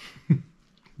t-shirt.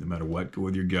 No matter what, go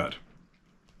with your gut.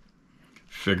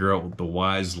 Figure out the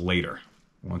whys later,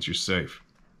 once you're safe.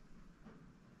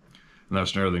 And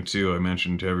that's another thing too. I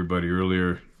mentioned to everybody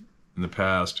earlier in the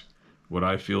past, what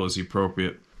I feel is the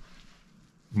appropriate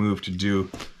move to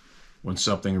do when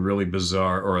something really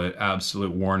bizarre or an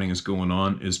absolute warning is going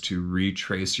on is to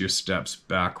retrace your steps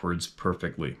backwards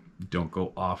perfectly. Don't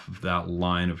go off of that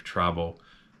line of travel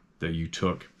that you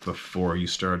took before you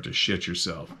started to shit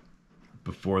yourself.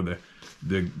 Before the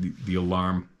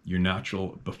alarm,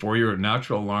 before your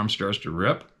natural alarm starts to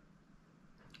rip.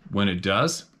 When it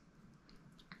does,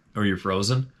 or you're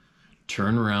frozen,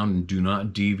 turn around and do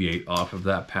not deviate off of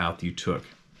that path you took.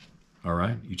 All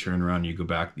right? You turn around and you go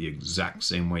back the exact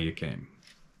same way you came.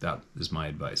 That is my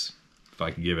advice, if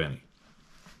I could give any,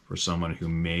 for someone who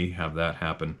may have that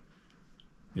happen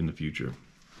in the future.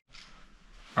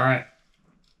 All right.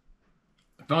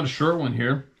 I found a short one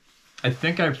here. I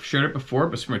think I've shared it before,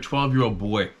 but it's from a 12-year-old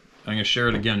boy. I'm going to share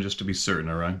it again just to be certain,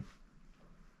 all right?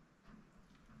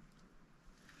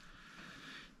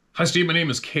 Hi, Steve. My name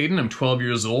is Caden. I'm 12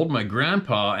 years old. My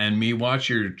grandpa and me watch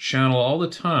your channel all the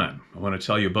time. I want to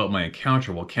tell you about my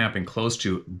encounter while camping close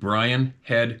to Bryan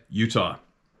Head, Utah.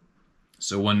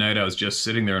 So one night I was just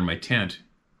sitting there in my tent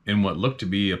in what looked to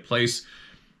be a place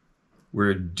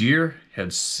where a deer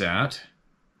had sat,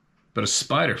 but a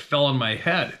spider fell on my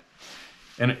head.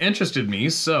 And it interested me,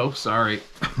 so sorry.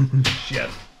 Shit.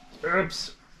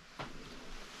 Oops.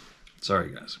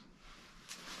 Sorry, guys.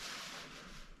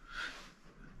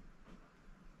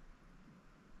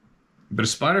 But a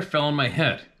spider fell on my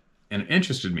head, and it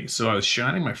interested me, so I was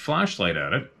shining my flashlight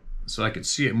at it so I could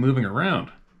see it moving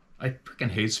around. I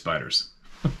freaking hate spiders.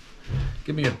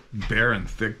 Give me a bear in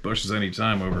thick bushes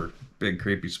anytime over big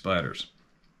creepy spiders.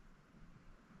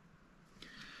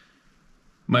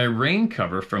 My rain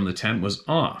cover from the tent was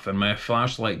off and my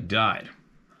flashlight died.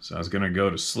 So I was going to go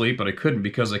to sleep, but I couldn't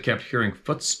because I kept hearing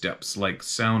footsteps, like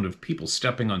sound of people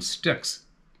stepping on sticks.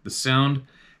 The sound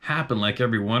happened like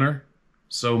every 1 or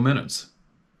so minutes.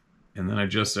 And then I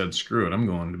just said, screw it, I'm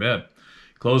going to bed.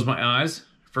 Closed my eyes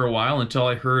for a while until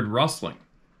I heard rustling.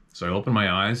 So I opened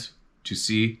my eyes to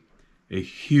see a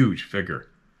huge figure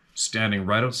standing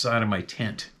right outside of my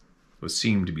tent. It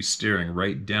seemed to be staring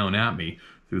right down at me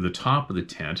through the top of the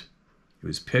tent. It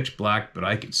was pitch black, but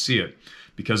I could see it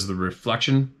because of the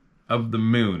reflection of the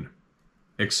moon.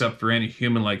 Except for any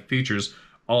human-like features,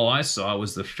 all I saw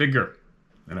was the figure.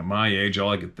 And at my age,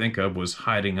 all I could think of was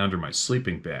hiding under my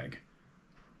sleeping bag.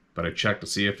 But I checked to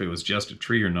see if it was just a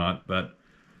tree or not, but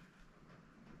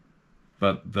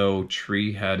no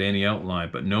tree had any outline,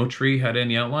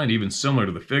 even similar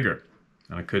to the figure.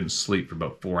 And I couldn't sleep for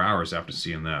about 4 hours after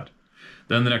seeing that.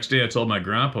 Then the next day I told my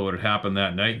grandpa what had happened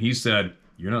that night. He said,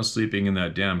 "You're not sleeping in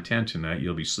that damn tent tonight.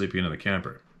 You'll be sleeping in the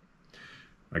camper."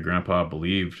 My grandpa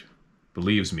believes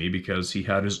me because he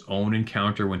had his own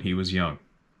encounter when he was young.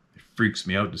 It freaks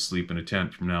me out to sleep in a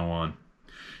tent from now on.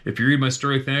 If you read my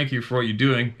story, thank you for what you're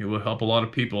doing. It will help a lot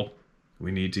of people.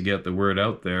 We need to get the word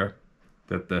out there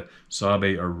that the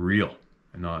Sabe are real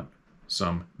and not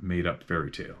some made-up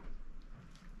fairy tale.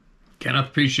 Kenneth,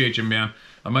 appreciate you, man.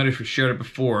 I might have shared it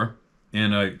before,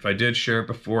 and if I did share it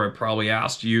before, I probably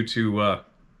asked you to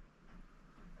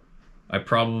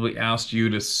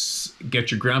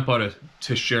get your grandpa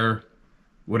to share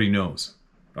what he knows.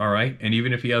 All right? And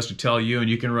even if he has to tell you and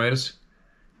you can write us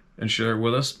and share it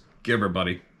with us, give her,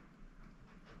 buddy.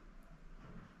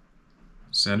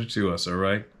 Send it to us, all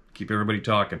right? Keep everybody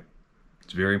talking.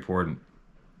 It's very important.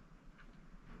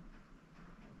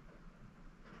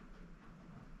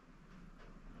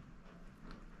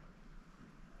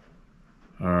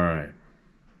 All right.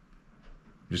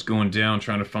 Just going down,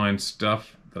 trying to find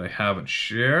stuff that I haven't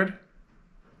shared.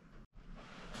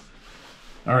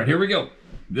 All right, here we go.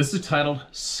 This is titled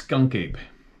Skunk Ape.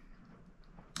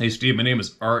 Hey, Steve, my name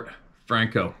is Art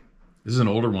Franco. This is an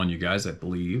older one, you guys, I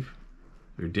believe.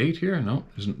 Is there a date here? No,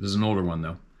 there's an older one,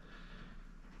 though.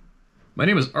 My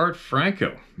name is Art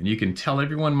Franco, and you can tell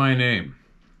everyone my name.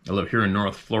 I live here in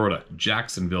North Florida,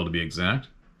 Jacksonville to be exact.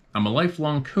 I'm a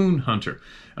lifelong coon hunter,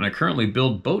 and I currently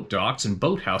build boat docks and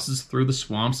boathouses through the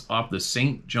swamps off the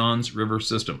St. Johns River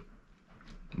system.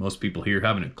 Most people here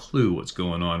haven't a clue what's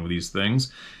going on with these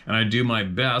things, and I do my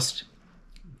best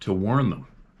to warn them,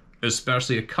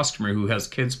 especially a customer who has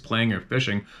kids playing or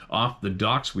fishing off the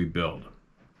docks we build.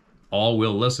 All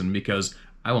will listen because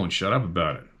I won't shut up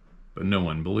about it, but no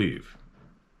one believe.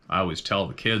 I always tell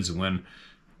the kids when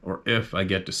or if I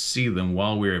get to see them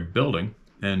while we are building,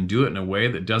 and do it in a way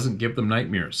that doesn't give them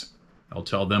nightmares. I'll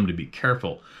tell them to be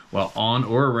careful while on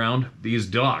or around these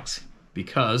docks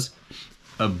because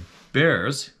of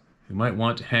bears who might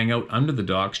want to hang out under the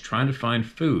docks trying to find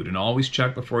food, and always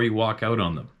check before you walk out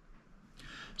on them.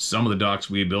 Some of the docks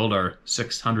we build are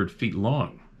 600 feet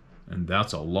long, and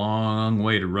that's a long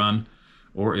way to run,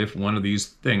 or if one of these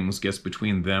things gets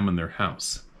between them and their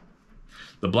house.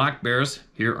 The black bears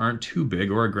here aren't too big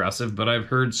or aggressive, but I've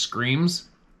heard screams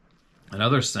and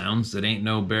other sounds that ain't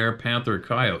no bear, panther,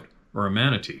 coyote, or a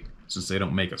manatee, since they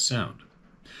don't make a sound.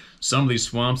 Some of these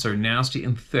swamps are nasty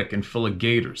and thick and full of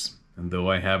gators, and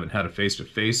though I haven't had a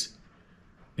face-to-face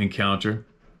encounter,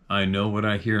 I know what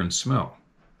I hear and smell.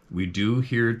 We do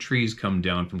hear trees come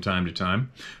down from time to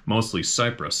time, mostly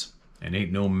cypress, and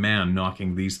ain't no man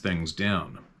knocking these things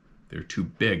down. They're too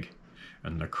big,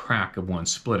 and the crack of one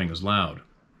splitting is loud.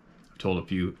 I've told a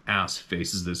few ass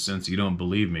faces that since you don't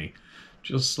believe me,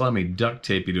 just let me duct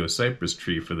tape you to a cypress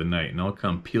tree for the night, and I'll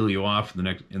come peel you off in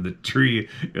the tree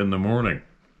in the morning.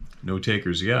 No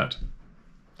takers yet.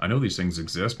 I know these things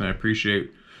exist, and I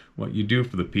appreciate what you do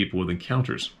for the people with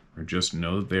encounters, or just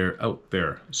know that they're out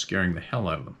there scaring the hell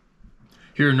out of them.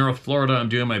 Here in North Florida, I'm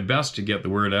doing my best to get the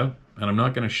word out, and I'm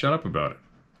not going to shut up about it.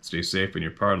 Stay safe in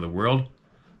your part of the world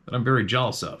that I'm very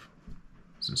jealous of.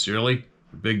 Sincerely,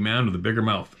 the big man with the bigger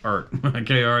mouth, Art.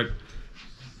 Okay, Art.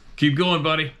 Keep going,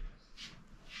 buddy.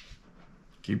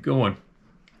 Keep going.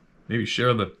 Maybe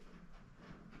share the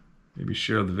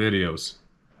videos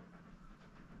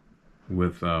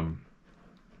with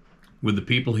the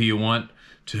people who you want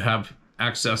to have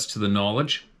access to the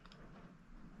knowledge.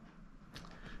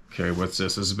 Okay, what's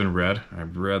this? This has been read.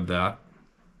 I've read that.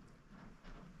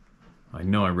 I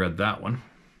know I read that one.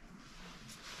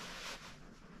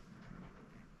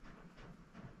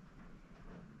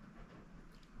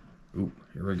 Ooh,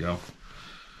 here we go.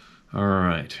 All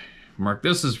right. Mark,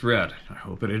 this is read. I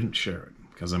hope I didn't share it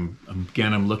because I'm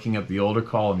looking at the older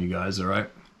column, you guys, all right?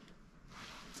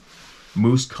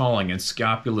 Moose calling and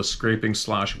scapula scraping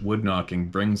 / wood knocking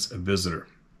brings a visitor.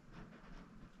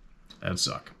 That'd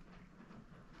suck.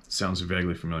 Sounds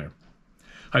vaguely familiar.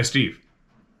 Hi, Steve.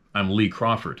 I'm Lee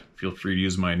Crawford. Feel free to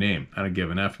use my name. I don't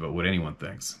give an F about what anyone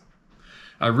thinks.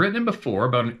 I've written in before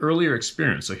about an earlier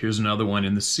experience, so here's another one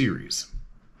in the series.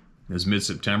 It was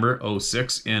mid-September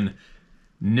 06 in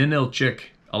Ninilchik,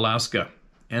 Alaska.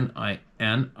 Ninilchik,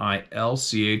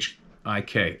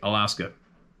 Alaska,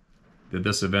 that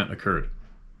this event occurred.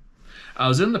 I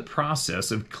was in the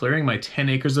process of clearing my 10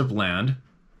 acres of land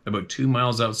about 2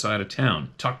 miles outside of town,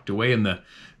 tucked away in the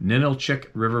Ninilchik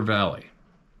River Valley.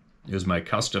 It was my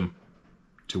custom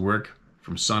to work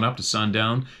from sunup to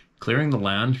sundown, clearing the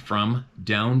land from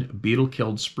downed,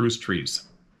 beetle-killed spruce trees,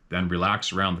 then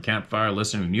relax around the campfire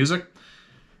listening to music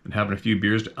and having a few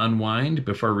beers to unwind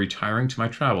before retiring to my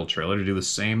travel trailer to do the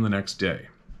same the next day.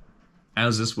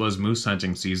 As this was moose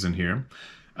hunting season here,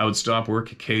 I would stop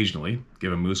work occasionally,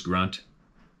 give a moose grunt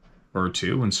or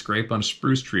two, and scrape on a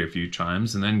spruce tree a few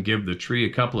times, and then give the tree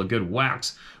a couple of good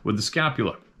whacks with the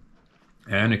scapula,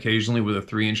 and occasionally with a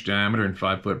 3-inch diameter and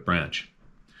 5-foot branch.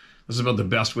 This is about the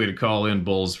best way to call in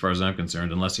bulls as far as I'm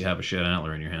concerned, unless you have a shed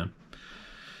antler in your hand.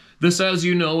 This, as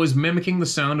you know, is mimicking the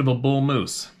sound of a bull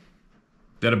moose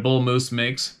that a bull moose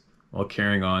makes while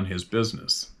carrying on his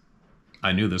business.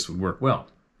 I knew this would work well,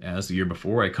 as the year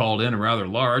before I called in a rather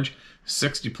large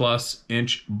 60-plus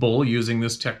inch bull using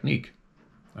this technique.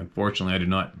 Unfortunately, I did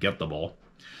not get the bull.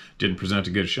 Didn't present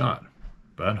a good shot,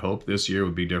 but hoped this year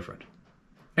would be different.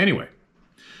 Anyway,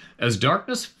 as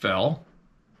darkness fell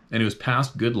and it was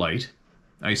past good light,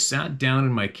 I sat down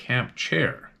in my camp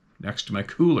chair next to my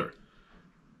cooler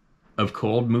of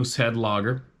cold Moosehead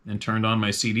lager and turned on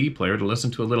my CD player to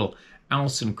listen to a little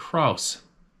Alison Krauss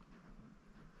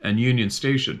and Union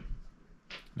Station.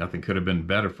 Nothing could have been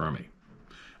better for me.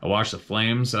 I watched the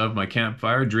flames of my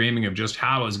campfire, dreaming of just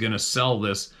how I was going to sell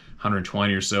this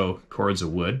 120 or so cords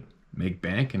of wood, make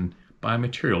bank, and buy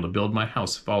material to build my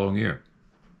house the following year.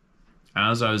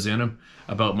 As I was in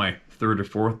about my 3rd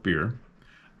or 4th beer,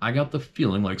 I got the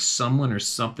feeling like someone or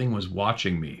something was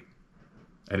watching me.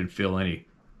 I didn't feel any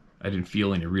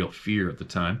real fear at the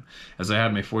time, as I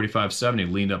had my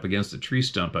 45-70 leaned up against the tree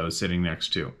stump I was sitting next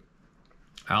to.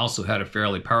 I also had a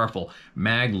fairly powerful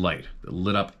mag light that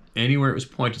lit up anywhere it was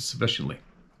pointed sufficiently,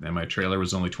 and my trailer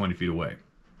was only 20 feet away.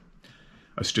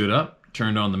 I stood up,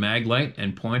 turned on the mag light,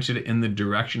 and pointed it in the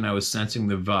direction I was sensing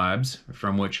the vibes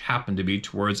from, which happened to be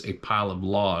towards a pile of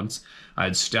logs I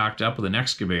had stacked up with an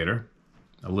excavator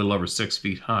a little over 6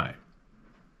 feet high.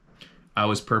 I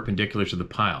was perpendicular to the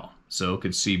pile, so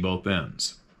could see both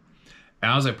ends.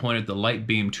 As I pointed the light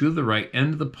beam to the right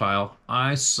end of the pile,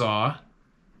 I saw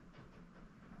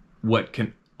what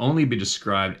can only be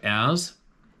described as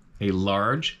a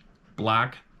large,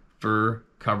 black,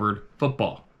 fur-covered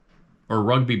football, or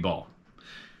rugby ball,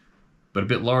 but a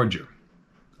bit larger,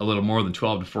 a little more than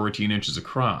 12 to 14 inches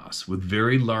across, with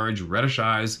very large reddish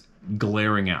eyes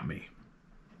glaring at me.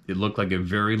 It looked like a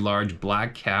very large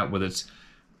black cat with its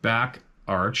back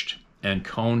arched and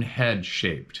cone head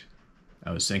shaped.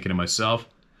 I was thinking to myself,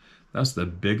 that's the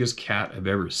biggest cat I've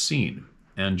ever seen,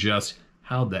 and just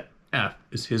how the F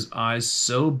is his eyes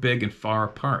so big and far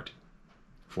apart?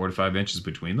 4 to 5 inches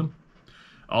between them?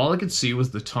 All I could see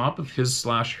was the top of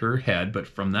his/her head, but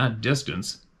from that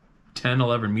distance,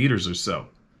 10-11 meters or so.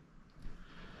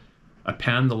 I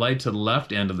panned the light to the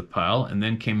left end of the pile and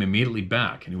then came immediately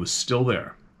back, and it was still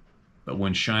there. But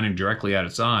when shining directly at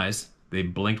its eyes, they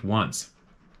blinked once.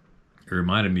 It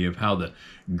reminded me of how the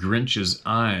Grinch's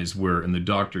eyes were in the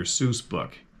Dr. Seuss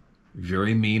book.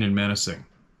 Very mean and menacing.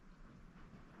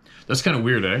 That's kind of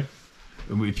weird, eh?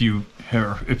 If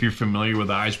you're familiar with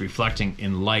eyes reflecting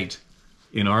in light,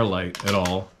 in our light at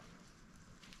all,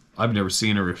 I've never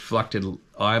seen a reflected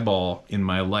eyeball in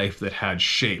my life that had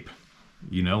shape.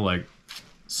 You know, like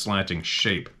slanting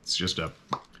shape. It's just a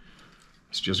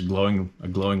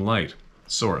glowing light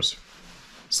source.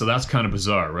 So that's kind of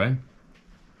bizarre, right?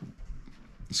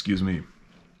 Excuse me.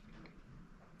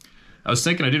 I was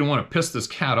thinking I didn't want to piss this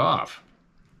cat off,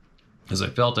 as I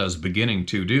felt I was beginning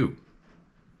to do.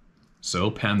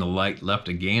 So panned the light left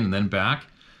again and then back,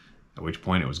 at which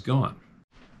point it was gone.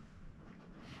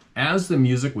 As the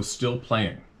music was still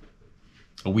playing,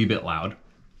 a wee bit loud,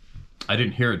 I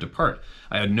didn't hear it depart.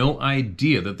 I had no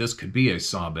idea that this could be a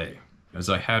sabe, as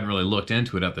I hadn't really looked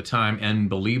into it at the time and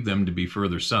believed them to be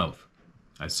further south.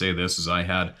 I say this as I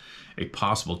had a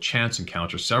possible chance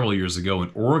encounter several years ago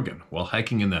in Oregon while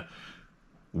hiking in the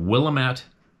Willamette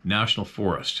National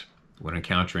Forest, when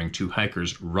encountering 2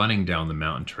 hikers running down the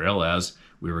mountain trail as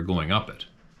we were going up it.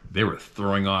 They were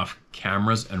throwing off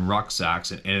cameras and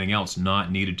rucksacks and anything else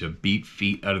not needed to beat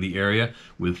feet out of the area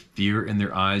with fear in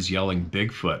their eyes, yelling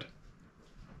Bigfoot.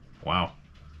 Wow.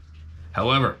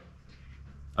 However,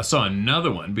 I saw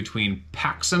another one between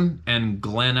Paxson and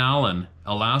Glen Allen,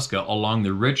 Alaska, along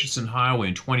the Richardson Highway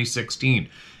in 2016.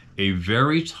 A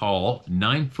very tall,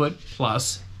 9-foot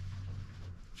plus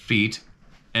feet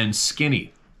and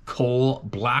skinny, coal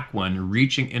black one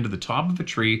reaching into the top of a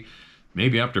tree,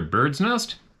 maybe after a bird's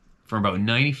nest, from about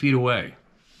 90 feet away.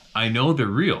 I know they're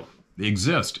real. They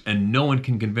exist, and no one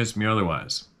can convince me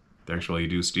otherwise. Thanks for all you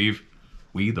do, Steve.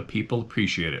 We, the people,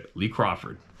 appreciate it. Lee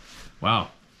Crawford. Wow.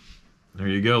 There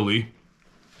you go, Lee.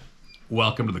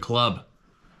 Welcome to the club.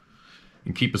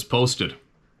 And keep us posted.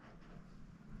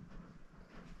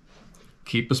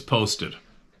 Keep us posted.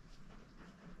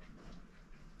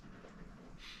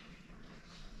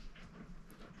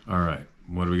 All right.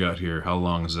 What do we got here? How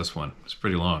long is this one? It's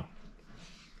pretty long.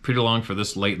 Pretty long for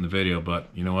this late in the video, but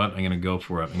you know what? I'm going to go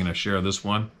for it. I'm going to share this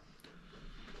one.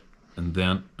 And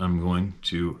then I'm going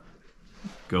to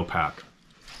go pack.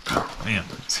 Oh, man.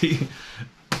 See?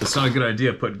 It's not a good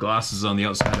idea to put glasses on the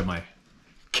outside of my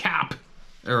cap.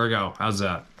 There we go. How's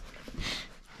that?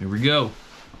 Here we go.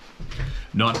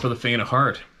 Not for the faint of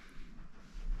heart.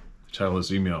 The title of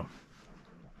this email.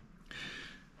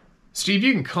 Steve,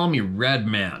 you can call me Red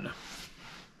Man.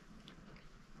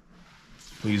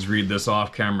 Please read this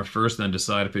off camera first, then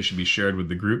decide if it should be shared with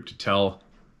the group to tell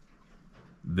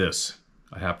this.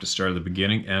 I have to start at the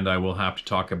beginning, and I will have to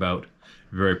talk about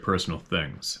very personal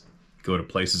things. Go to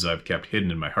places I've kept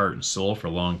hidden in my heart and soul for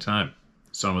a long time.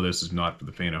 Some of this is not for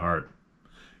the faint of heart.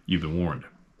 You've been warned.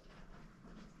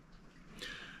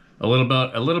 A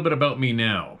little bit about me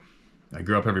now. I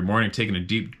grew up every morning taking a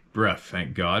deep breath,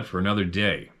 thank God, for another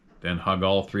day. Then hug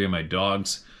all 3 of my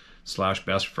dogs /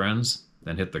 best friends,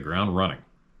 then hit the ground running.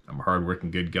 I'm a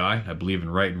hard-working good guy. I believe in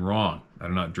right and wrong. I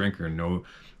do not drink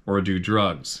or do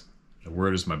drugs. The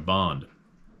word is my bond.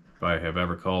 If I have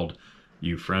ever called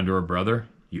you friend or brother,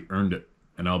 you earned it,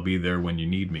 and I'll be there when you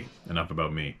need me. Enough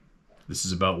about me. This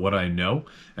is about what I know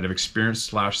and have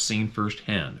experienced / seen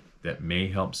firsthand that may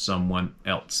help someone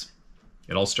else.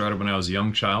 It all started when I was a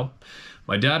young child.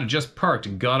 My dad had just parked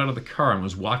and got out of the car and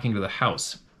was walking to the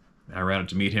house. I ran out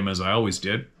to meet him as I always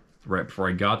did. Right before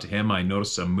I got to him, I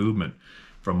noticed some movement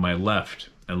from my left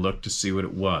and looked to see what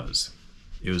it was.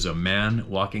 It was a man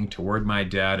walking toward my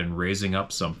dad and raising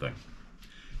up something.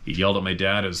 He yelled at my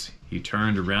dad as he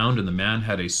turned around, and the man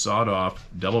had a sawed-off,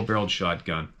 double-barreled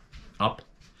shotgun up.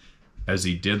 As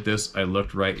he did this, I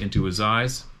looked right into his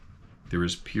eyes. There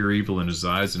was pure evil in his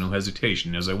eyes and no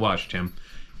hesitation. As I watched him,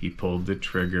 he pulled the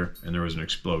trigger, and there was an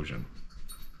explosion.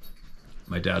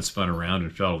 My dad spun around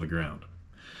and fell to the ground.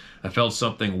 I felt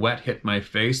something wet hit my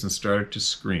face and started to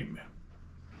scream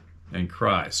and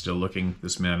cry, still looking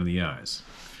this man in the eyes.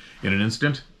 In an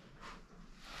instant,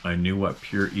 I knew what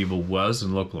pure evil was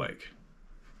and looked like.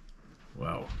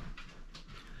 Wow.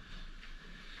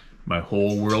 My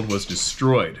whole world was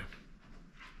destroyed.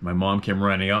 My mom came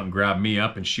running out and grabbed me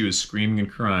up, and she was screaming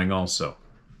and crying also.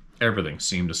 Everything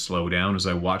seemed to slow down as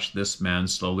I watched this man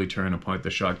slowly turn and point the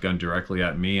shotgun directly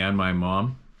at me and my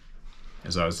mom.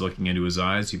 As I was looking into his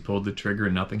eyes, he pulled the trigger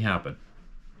and nothing happened.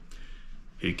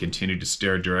 He continued to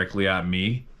stare directly at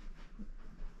me,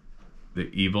 the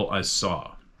evil I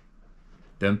saw.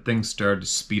 Then things started to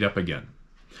speed up again.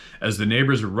 As the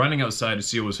neighbors were running outside to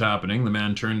see what was happening, the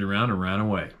man turned around and ran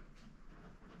away.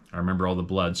 I remember all the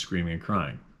blood, screaming and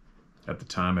crying. At the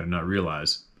time, I did not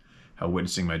realize how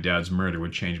witnessing my dad's murder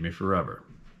would change me forever.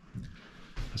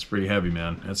 That's pretty heavy,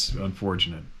 man. That's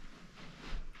unfortunate.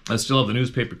 I still have the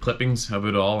newspaper clippings of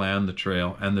it all and the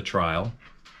trial.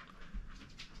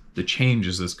 The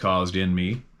changes this caused in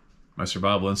me. My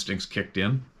survival instincts kicked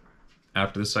in.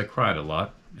 After this, I cried a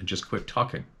lot and just quit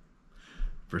talking.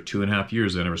 For 2.5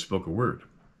 years, I never spoke a word.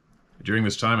 During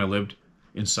this time, I lived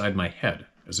inside my head.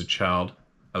 As a child,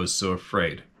 I was so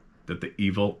afraid that the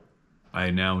evil I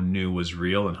now knew was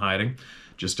real and hiding,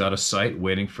 just out of sight,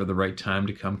 waiting for the right time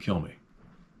to come kill me.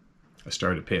 I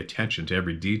started to pay attention to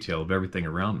every detail of everything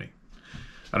around me.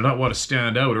 I did not want to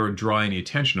stand out or draw any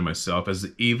attention to myself, as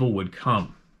the evil would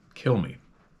come, kill me.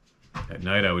 At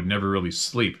night, I would never really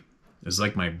sleep. It was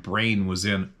like my brain was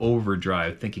in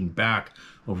overdrive, thinking back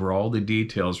over all the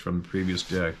details from the previous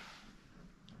day.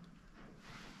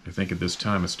 I think at this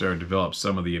time I started to develop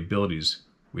some of the abilities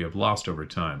we have lost over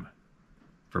time.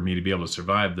 For me to be able to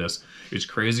survive this, it's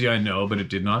crazy, I know, but it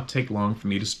did not take long for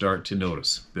me to start to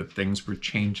notice that things were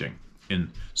changing.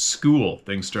 In school,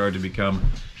 things started to become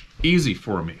easy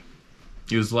for me.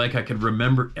 It was like I could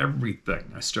remember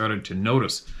everything. I started to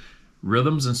notice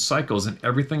rhythms and cycles in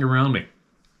everything around me.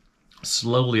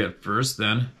 Slowly at first,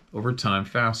 then over time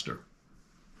faster.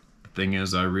 The thing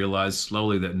is, I realized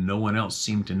slowly that no one else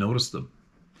seemed to notice them.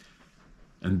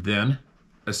 And then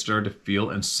I started to feel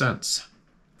and sense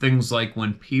things like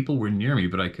when people were near me,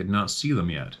 but I could not see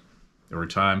them yet. Over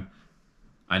time,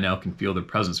 I now can feel their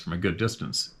presence from a good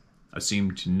distance. I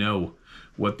seemed to know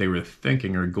what they were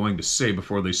thinking or going to say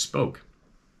before they spoke.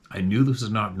 I knew this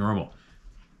was not normal,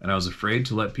 and I was afraid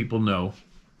to let people know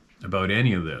about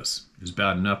any of this. It was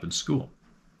bad enough in school,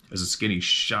 as a skinny,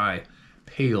 shy,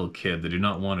 pale kid that did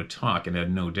not want to talk and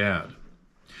had no dad.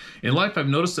 In life, I've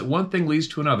noticed that one thing leads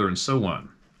to another and so on.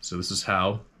 So this is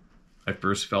how I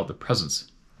first felt the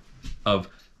presence of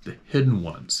the hidden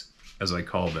ones, as I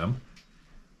call them,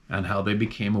 and how they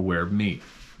became aware of me.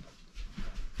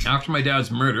 After my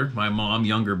dad's murder, my mom,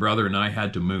 younger brother, and I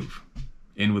had to move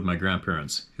in with my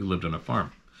grandparents, who lived on a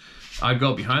farm. I'd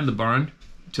go behind the barn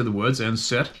to the woods and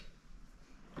sit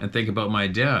and think about my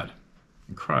dad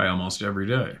and cry almost every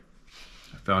day.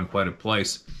 I found a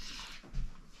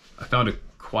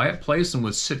quiet place and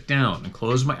would sit down and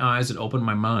close my eyes and open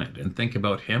my mind and think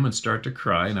about him and start to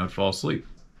cry, and I would fall asleep.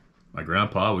 My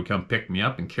grandpa would come pick me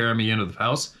up and carry me into the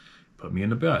house, put me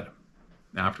into bed.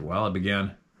 After a while, I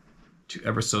began to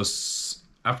ever so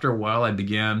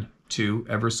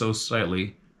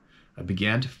slightly, I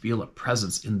began to feel a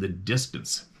presence in the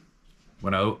distance.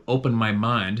 When I opened my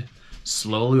mind,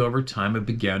 slowly over time, it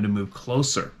began to move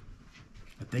closer.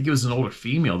 I think it was an older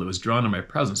female that was drawn to my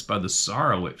presence by the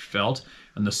sorrow it felt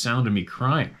and the sound of me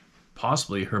crying,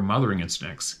 possibly her mothering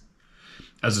instincts.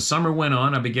 As the summer went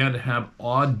on, I began to have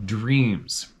odd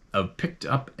dreams of picked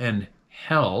up and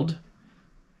held,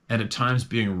 and at times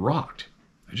being rocked.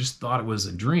 I just thought it was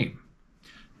a dream.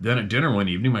 Then at dinner one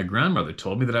evening, my grandmother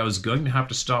told me that I was going to have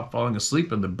to stop falling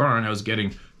asleep in the barn. I was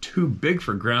getting too big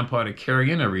for Grandpa to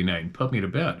carry in every night and put me to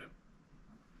bed.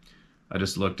 I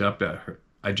just looked up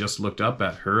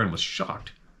at her and was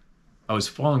shocked. I was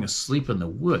falling asleep in the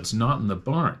woods, not in the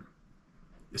barn.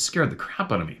 It scared the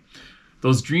crap out of me.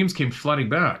 Those dreams came flooding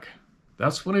back.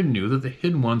 That's when I knew that the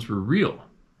hidden ones were real.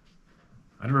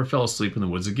 I never fell asleep in the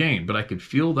woods again, but I could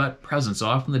feel that presence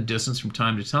off in the distance from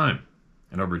time to time.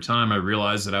 And over time, I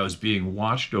realized that I was being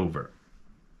watched over.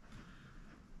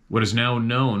 What is now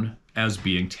known as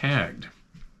being tagged.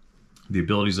 The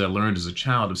abilities I learned as a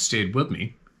child have stayed with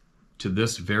me to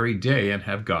this very day and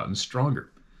have gotten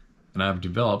stronger. And I've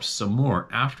developed some more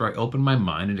after I opened my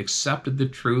mind and accepted the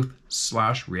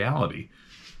truth/reality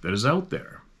that is out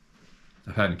there.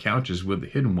 I've had encounters with the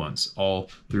hidden ones all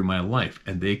through my life,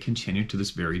 and they continue to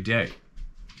this very day.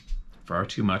 Far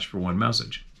too much for one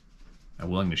message. I'm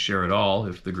willing to share it all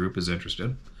if the group is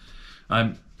interested.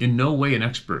 I'm in no way an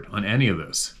expert on any of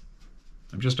this.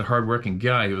 I'm just a hardworking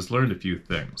guy who has learned a few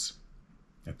things.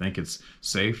 I think it's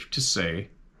safe to say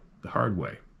the hard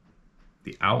way.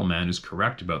 The owl man is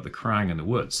correct about the crying in the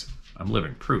woods. I'm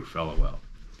living proof, LOL.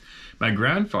 My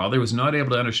grandfather was not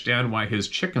able to understand why his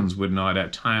chickens would not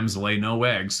at times lay no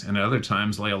eggs and at other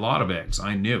times lay a lot of eggs.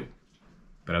 I knew.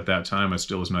 But at that time, I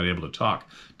still was not able to talk,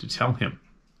 to tell him,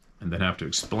 and then have to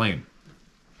explain.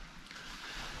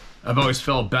 I've always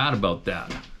felt bad about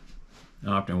that.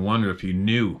 I often wonder if he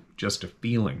knew, just a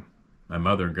feeling. My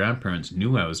mother and grandparents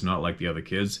knew I was not like the other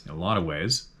kids in a lot of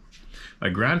ways. My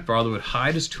grandfather would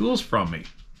hide his tools from me.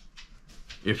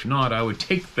 If not, I would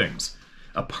take things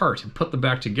apart and put them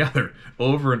back together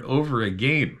over and over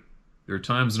again. There are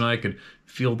times when I could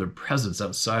feel their presence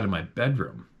outside of my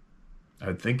bedroom. I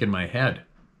would think in my head,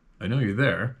 I know you're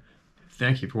there.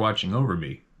 Thank you for watching over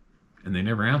me. And they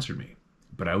never answered me.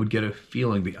 But I would get a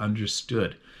feeling they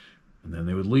understood, and then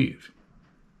they would leave.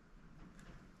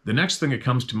 The next thing that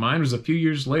comes to mind was a few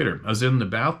years later. I was in the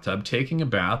bathtub taking a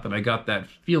bath, and I got that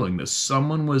feeling that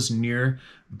someone was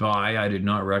nearby I did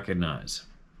not recognize.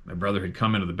 My brother had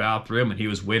come into the bathroom, and he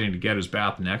was waiting to get his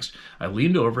bath next. I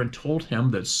leaned over and told him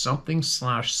that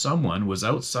something/someone was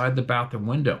outside the bathroom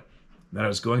window, that I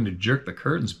was going to jerk the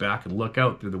curtains back and look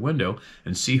out through the window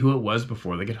and see who it was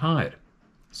before they could hide.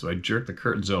 So I jerked the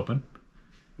curtains open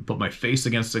and put my face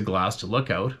against the glass to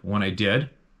look out. When I did,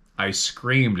 I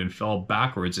screamed and fell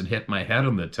backwards and hit my head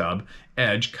on the tub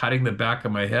edge, cutting the back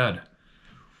of my head.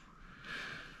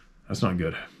 That's not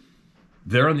good.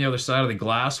 There on the other side of the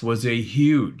glass was a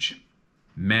huge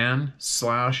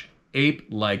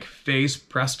man/ape-like face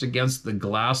pressed against the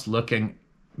glass, looking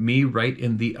me right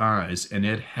in the eyes, and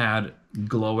it had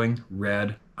glowing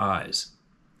red eyes.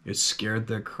 It scared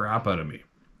the crap out of me.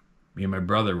 Me and my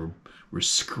brother were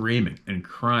screaming and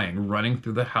crying, running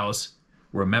through the house.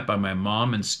 We were met by my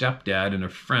mom and stepdad and a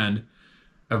friend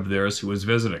of theirs who was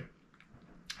visiting.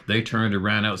 They turned and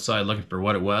ran outside looking for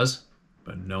what it was,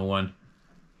 but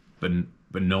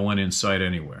but no one in sight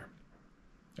anywhere.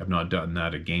 I've not done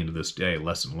that again to this day.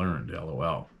 Lesson learned,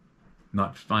 LOL.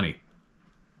 Not funny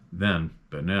then,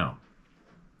 but now.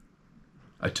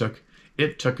 It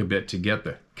took a bit to get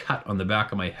the cut on the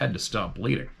back of my head to stop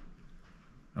bleeding.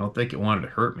 I don't think it wanted to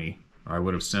hurt me, or I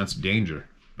would have sensed danger,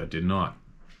 but did not.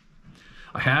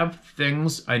 I have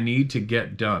things I need to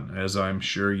get done, as I'm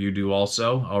sure you do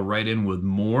also. I'll write in with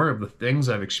more of the things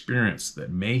I've experienced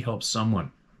that may help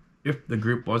someone, if the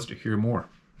group wants to hear more.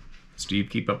 Steve,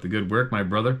 keep up the good work, my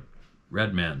brother.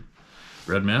 Redman.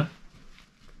 Redman?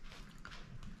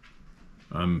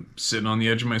 I'm sitting on the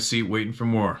edge of my seat waiting for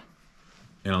more.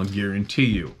 And I'll guarantee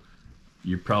you,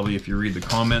 if you read the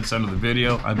comments under the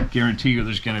video, I guarantee you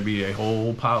there's going to be a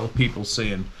whole pile of people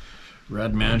saying,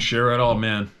 Redman, share it all,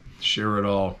 man. Share it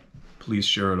all. Please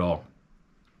share it all.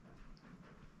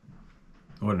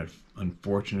 What an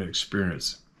unfortunate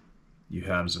experience you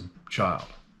had as a child.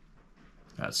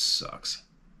 That sucks.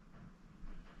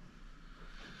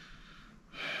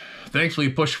 Thankfully,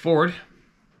 you push forward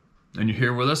and you're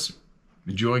here with us,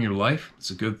 enjoying your life. It's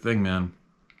a good thing, man.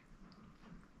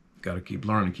 Got to keep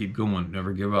learning, keep going,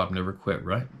 never give up, never quit,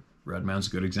 right? Redman's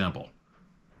a good example.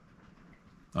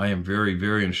 I am very,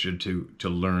 very interested to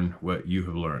learn what you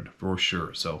have learned, for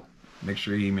sure. So make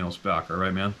sure you email us back, all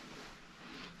right, man?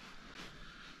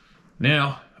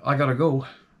 Now, I got to go.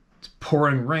 It's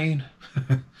pouring rain.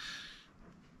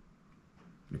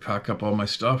 You pack up all my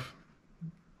stuff.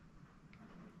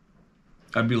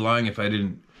 I'd be lying if I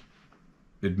didn't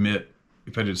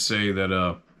say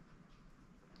that,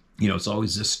 it's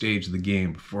always this stage of the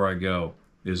game before I go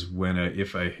is when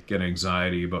if I get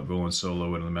anxiety about going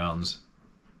solo into the mountains,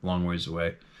 long ways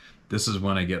away. This is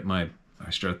when I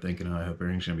start thinking, I hope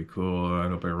everything's going to be cool. I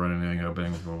hope I run anything. I hope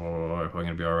I'm going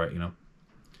to be all right,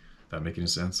 That make any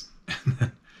sense?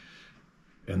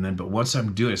 But once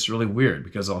I'm doing it, it's really weird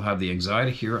because I'll have the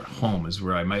anxiety here at home is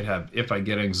where I might have, if I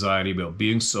get anxiety about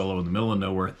being solo in the middle of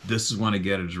nowhere, this is when I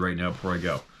get it is right now before I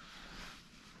go.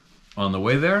 On the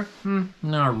way there?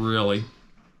 Not really.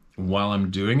 While I'm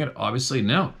doing it, obviously,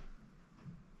 no.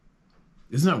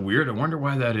 Isn't that weird? I wonder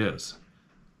why that is.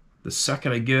 The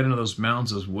second I get into those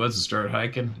mountains, those woods, and start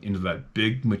hiking into that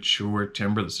big, mature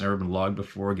timber that's never been logged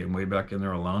before, getting way back in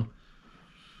there alone,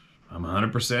 I'm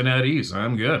 100% at ease.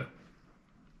 I'm good.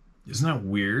 Isn't that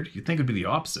weird? You'd think it'd be the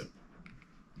opposite.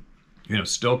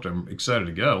 Stoked, I'm excited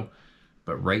to go.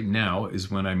 But right now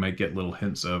is when I might get little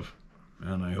hints of,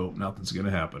 man, I hope nothing's going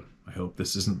to happen. I hope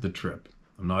this isn't the trip.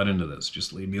 I'm not into this.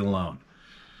 Just leave me alone.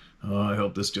 Oh, I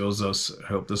hope this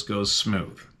goes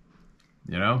smooth.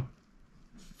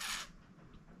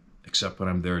 Except when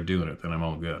I'm there doing it, then I'm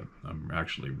all good. I'm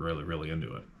actually really, really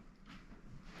into it.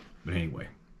 But anyway,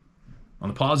 on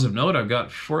the positive note, I've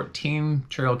got 14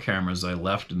 trail cameras I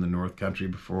left in the North Country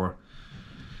before.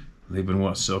 They've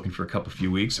been soaking for a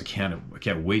few weeks. I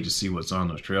can't wait to see what's on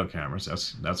those trail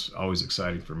cameras. That's always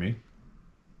exciting for me.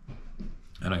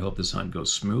 And I hope this hunt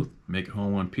goes smooth, make it home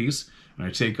in one piece. And I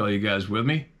take all you guys with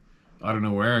me. I don't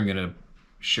know where I'm going to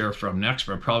share from next,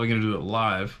 but I'm probably going to do it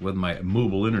live with my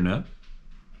mobile internet.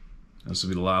 This will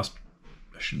be the last,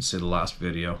 I shouldn't say the last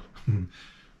video.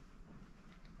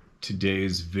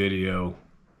 Today's video.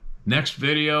 Next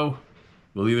video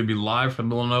will either be live from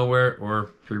the middle of nowhere or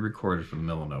pre-recorded from the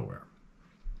middle of nowhere.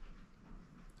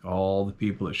 All the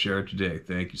people that shared today,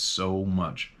 thank you so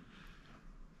much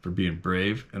for being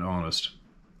brave and honest.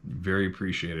 Very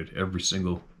appreciated. Every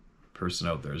single person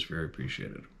out there is very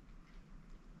appreciated.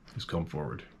 Just come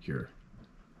forward here.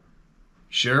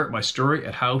 Share my story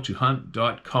at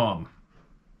howtohunt.com.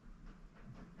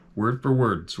 Word for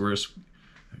word. It's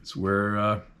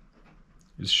where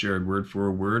it's shared word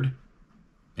for word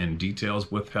and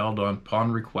details withheld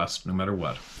upon request, no matter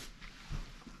what.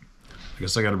 I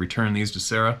guess I got to return these to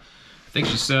Sarah. I think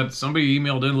she said somebody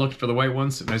emailed in looking for the white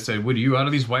ones, and I said, "Would you out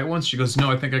of these white ones?" She goes, "No,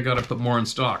 I think I got to put more in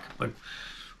stock." Like,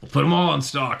 we'll put them all in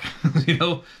stock,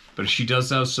 But she does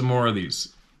have some more of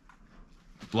these.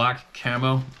 Black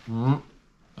camo.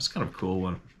 That's kind of a cool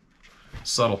one.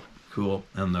 Subtle, cool,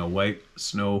 and the white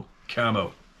snow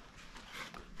camo.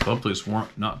 Hopefully it's warm,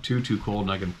 not too cold,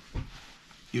 and I can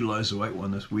utilize the white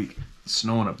one this week. It's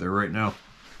snowing up there right now.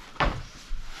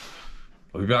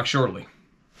 I'll be back shortly.